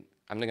I made,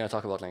 I'm not going to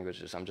talk about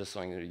languages. I'm just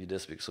showing you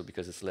this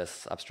because it's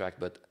less abstract.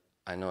 But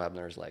I know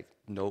Abner's like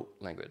no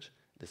language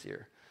this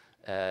year.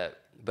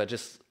 But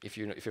just if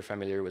you're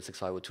familiar with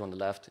 6502 on the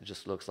left, it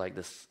just looks like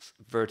this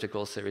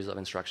vertical series of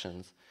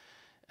instructions.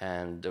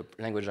 And the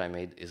language I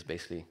made is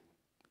basically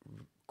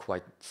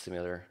quite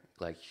similar.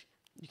 Like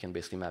you can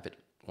basically map it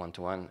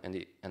one-to-one,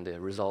 and the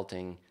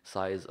resulting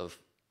size of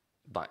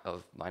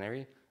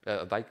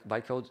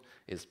bytecode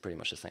is pretty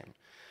much the same.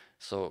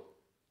 So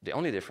the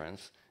only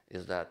difference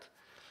is that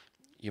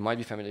you might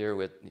be familiar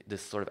with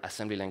this sort of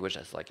assembly language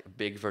as like a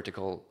big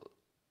vertical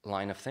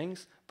line of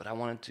things, but I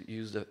wanted to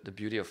use the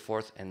beauty of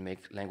Forth and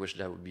make language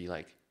that would be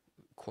like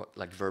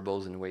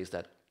verbose in ways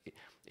that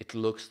it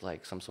looks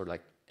like some sort of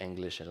like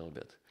English a little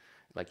bit.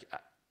 Like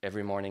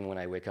every morning when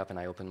I wake up and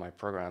I open my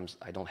programs,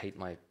 I don't hate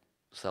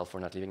myself for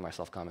not leaving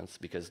myself comments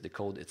because the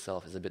code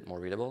itself is a bit more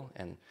readable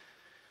and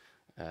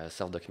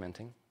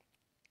self-documenting.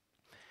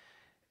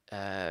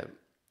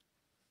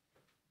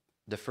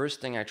 The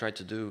first thing I tried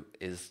to do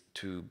is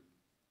to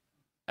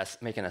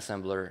make an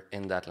assembler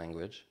in that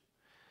language,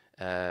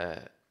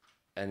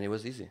 and it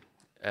was easy.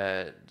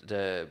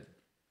 The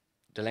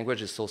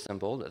language is so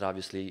simple that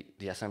obviously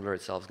the assembler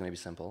itself is going to be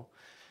simple.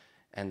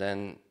 And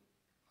then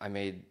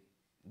I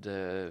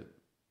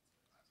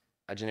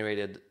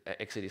generated an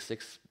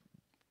x86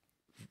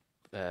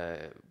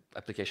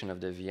 application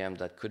of the VM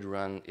that could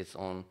run its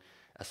own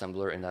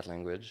assembler in that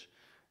language.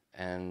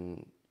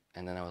 And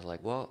then I was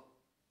like, well,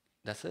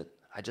 that's it.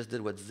 I just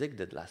did what Zig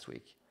did last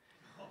week.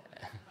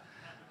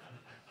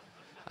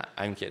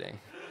 I'm kidding.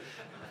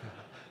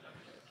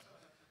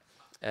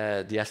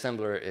 The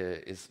assembler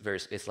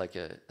it's like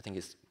I think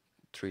it's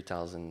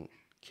 3,000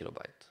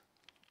 kilobytes.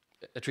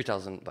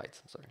 3,000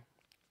 bytes, sorry.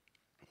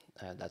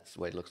 That's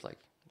what it looks like.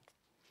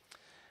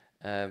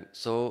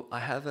 So I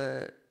have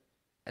a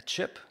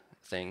chip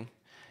thing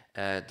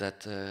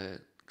that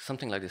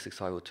something like the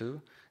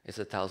 6502 is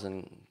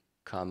 1,000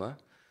 comma.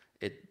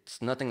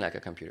 It's nothing like a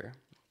computer,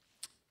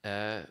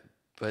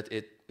 but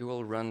it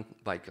will run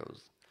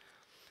bytecodes.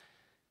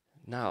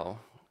 Now,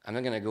 I'm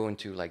not going to go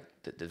into like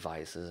the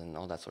devices and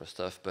all that sort of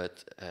stuff,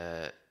 but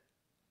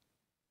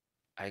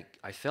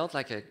I felt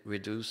like I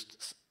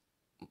reduced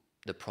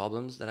the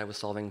problems that I was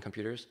solving in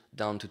computers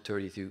down to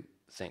 32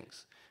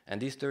 things. And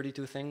these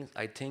 32 things,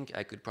 I think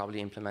I could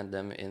probably implement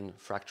them in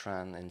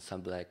Fractran and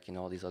Sublec and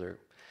all these other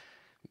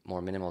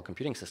more minimal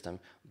computing system.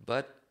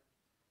 But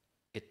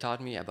it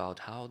taught me about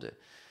how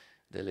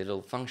the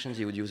little functions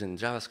you would use in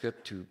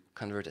JavaScript to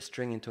convert a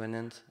string into an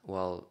int,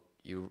 well,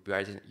 you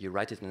write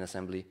it in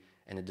assembly,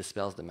 and it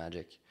dispels the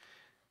magic.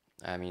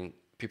 I mean,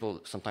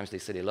 people, sometimes they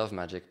say they love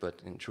magic,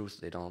 but in truth,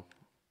 they don't.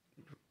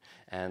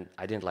 And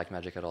I didn't like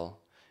magic at all.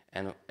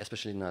 And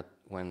especially not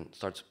when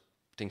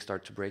things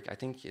start to break. I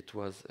think it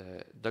was,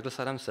 Douglas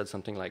Adams said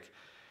something like,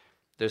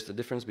 there's the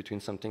difference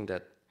between something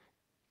that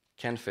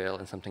can fail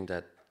and something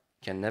that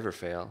can never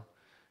fail.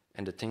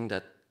 And the thing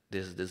that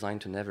is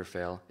designed to never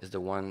fail is the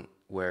one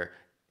where,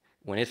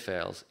 when it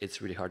fails,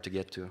 it's really hard to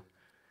get to.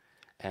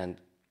 And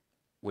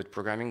with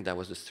programming, that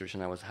was the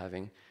situation I was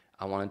having.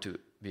 I wanted to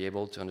be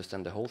able to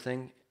understand the whole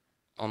thing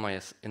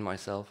in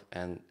myself,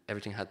 and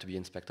everything had to be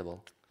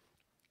inspectable.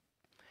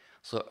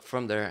 So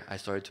from there, I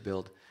started to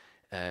build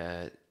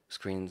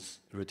screens,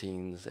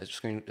 routines,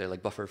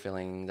 like buffer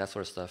filling, that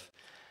sort of stuff.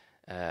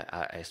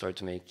 I started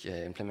to make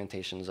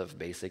implementations of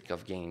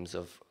games,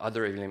 of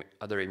other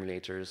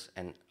emulators,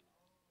 and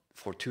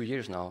for 2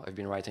 years now, I've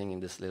been writing in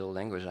this little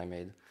language I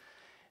made.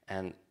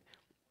 And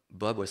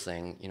Bob was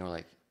saying, you know,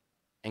 like,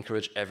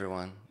 encourage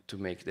everyone to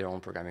make their own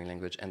programming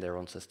language and their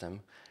own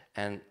system.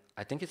 And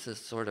I think it's a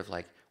sort of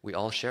like, we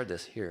all share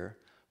this here,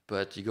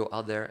 but you go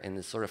out there and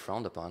it's sort of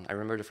frowned upon. I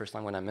remember the first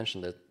time when I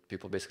mentioned it,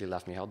 people basically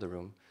laughed me out of the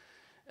room,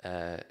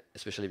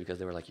 especially because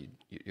they were like,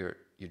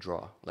 you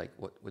draw, like,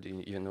 what do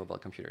you even know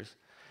about computers?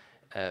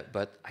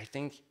 But I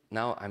think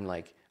now I'm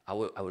like, I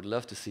would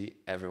love to see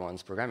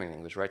everyone's programming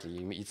language, right?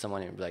 You meet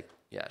someone and you're like,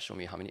 yeah, show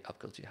me how many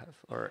opcodes you have.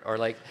 Or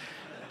like,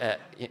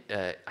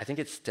 I think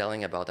it's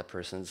telling about a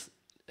person's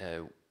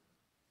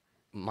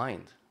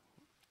mind.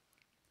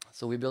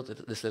 So we built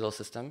this little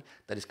system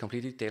that is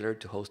completely tailored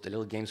to host the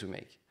little games we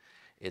make.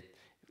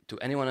 To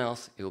anyone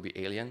else, it will be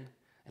alien.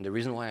 And the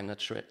reason why I'm not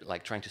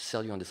trying to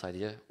sell you on this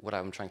idea, what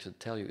I'm trying to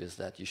tell you is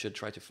that you should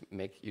try to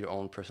make your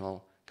own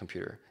personal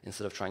computer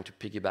instead of trying to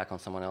piggyback on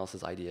someone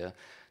else's idea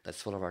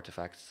that's full of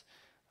artifacts.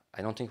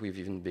 I don't think we've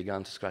even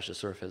begun to scratch the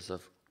surface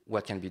of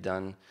what can be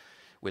done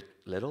with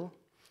little.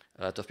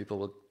 A lot of people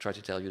will try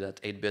to tell you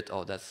that 8-bit,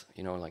 oh, that's,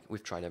 you know, like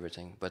we've tried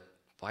everything. But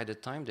by the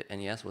time the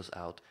NES was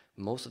out,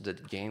 most of the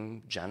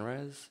game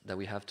genres that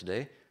we have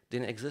today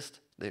didn't exist.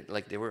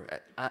 They were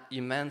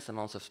immense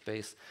amounts of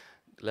space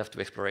left to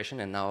exploration,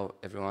 and now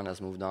everyone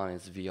has moved on.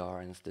 It's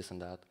VR and it's this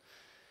and that.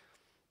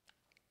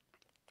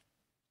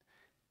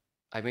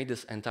 I made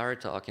this entire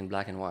talk in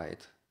black and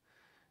white,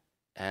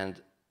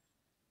 and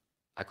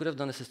I could have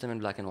done the system in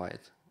black and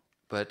white,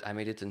 but I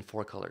made it in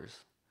 4 colors.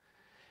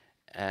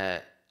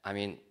 I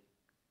mean,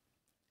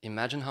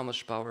 imagine how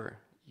much power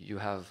you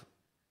have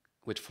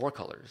with 4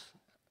 colors.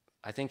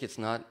 I think it's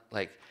not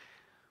like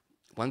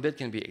 1 bit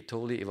can be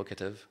totally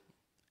evocative.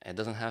 It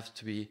doesn't have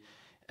to be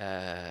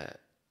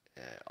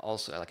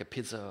also like a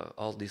pizza,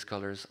 all these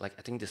colors. Like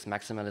I think this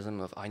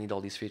maximalism of I need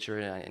all these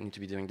features and I need to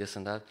be doing this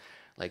and that.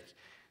 Like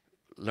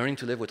learning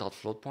to live without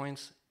float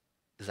points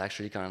is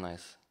actually kind of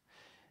nice.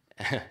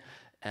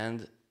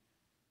 And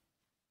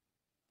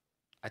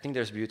I think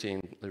there's beauty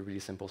in the really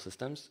simple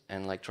systems,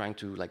 and like trying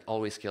to like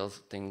always scale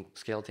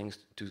things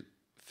to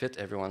fit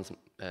everyone's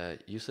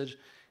usage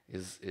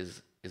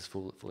is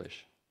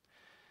foolish.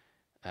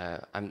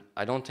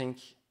 I don't think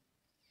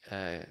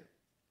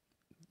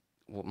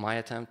my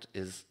attempt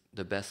is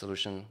the best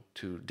solution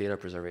to data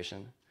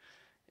preservation.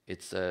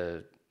 It's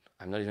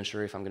I'm not even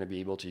sure if I'm going to be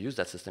able to use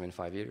that system in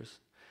 5 years,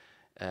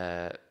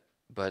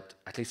 but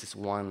at least it's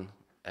one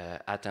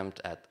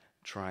attempt at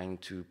trying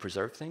to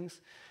preserve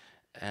things.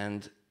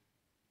 And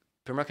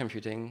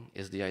permacomputing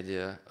is the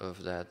idea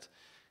of that.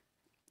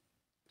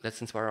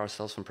 Let's inspire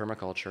ourselves from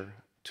permaculture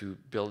to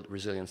build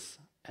resilience,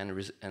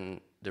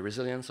 and the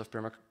resilience of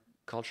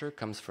permaculture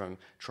comes from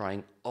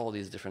trying all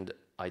these different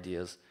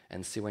ideas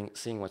and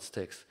seeing what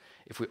sticks.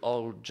 If we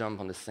all jump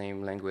on the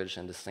same language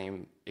and the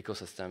same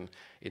ecosystem,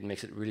 it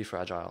makes it really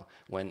fragile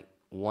when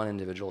one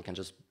individual can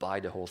just buy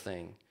the whole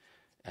thing,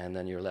 and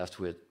then you're left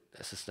with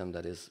a system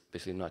that is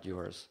basically not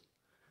yours.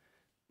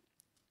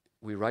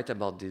 We write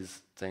about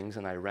these things,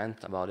 and I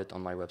rant about it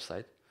on my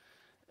website.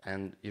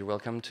 And you're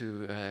welcome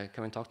to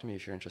come and talk to me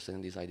if you're interested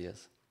in these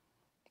ideas.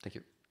 Thank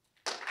you.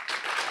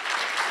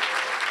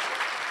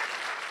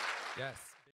 Yes.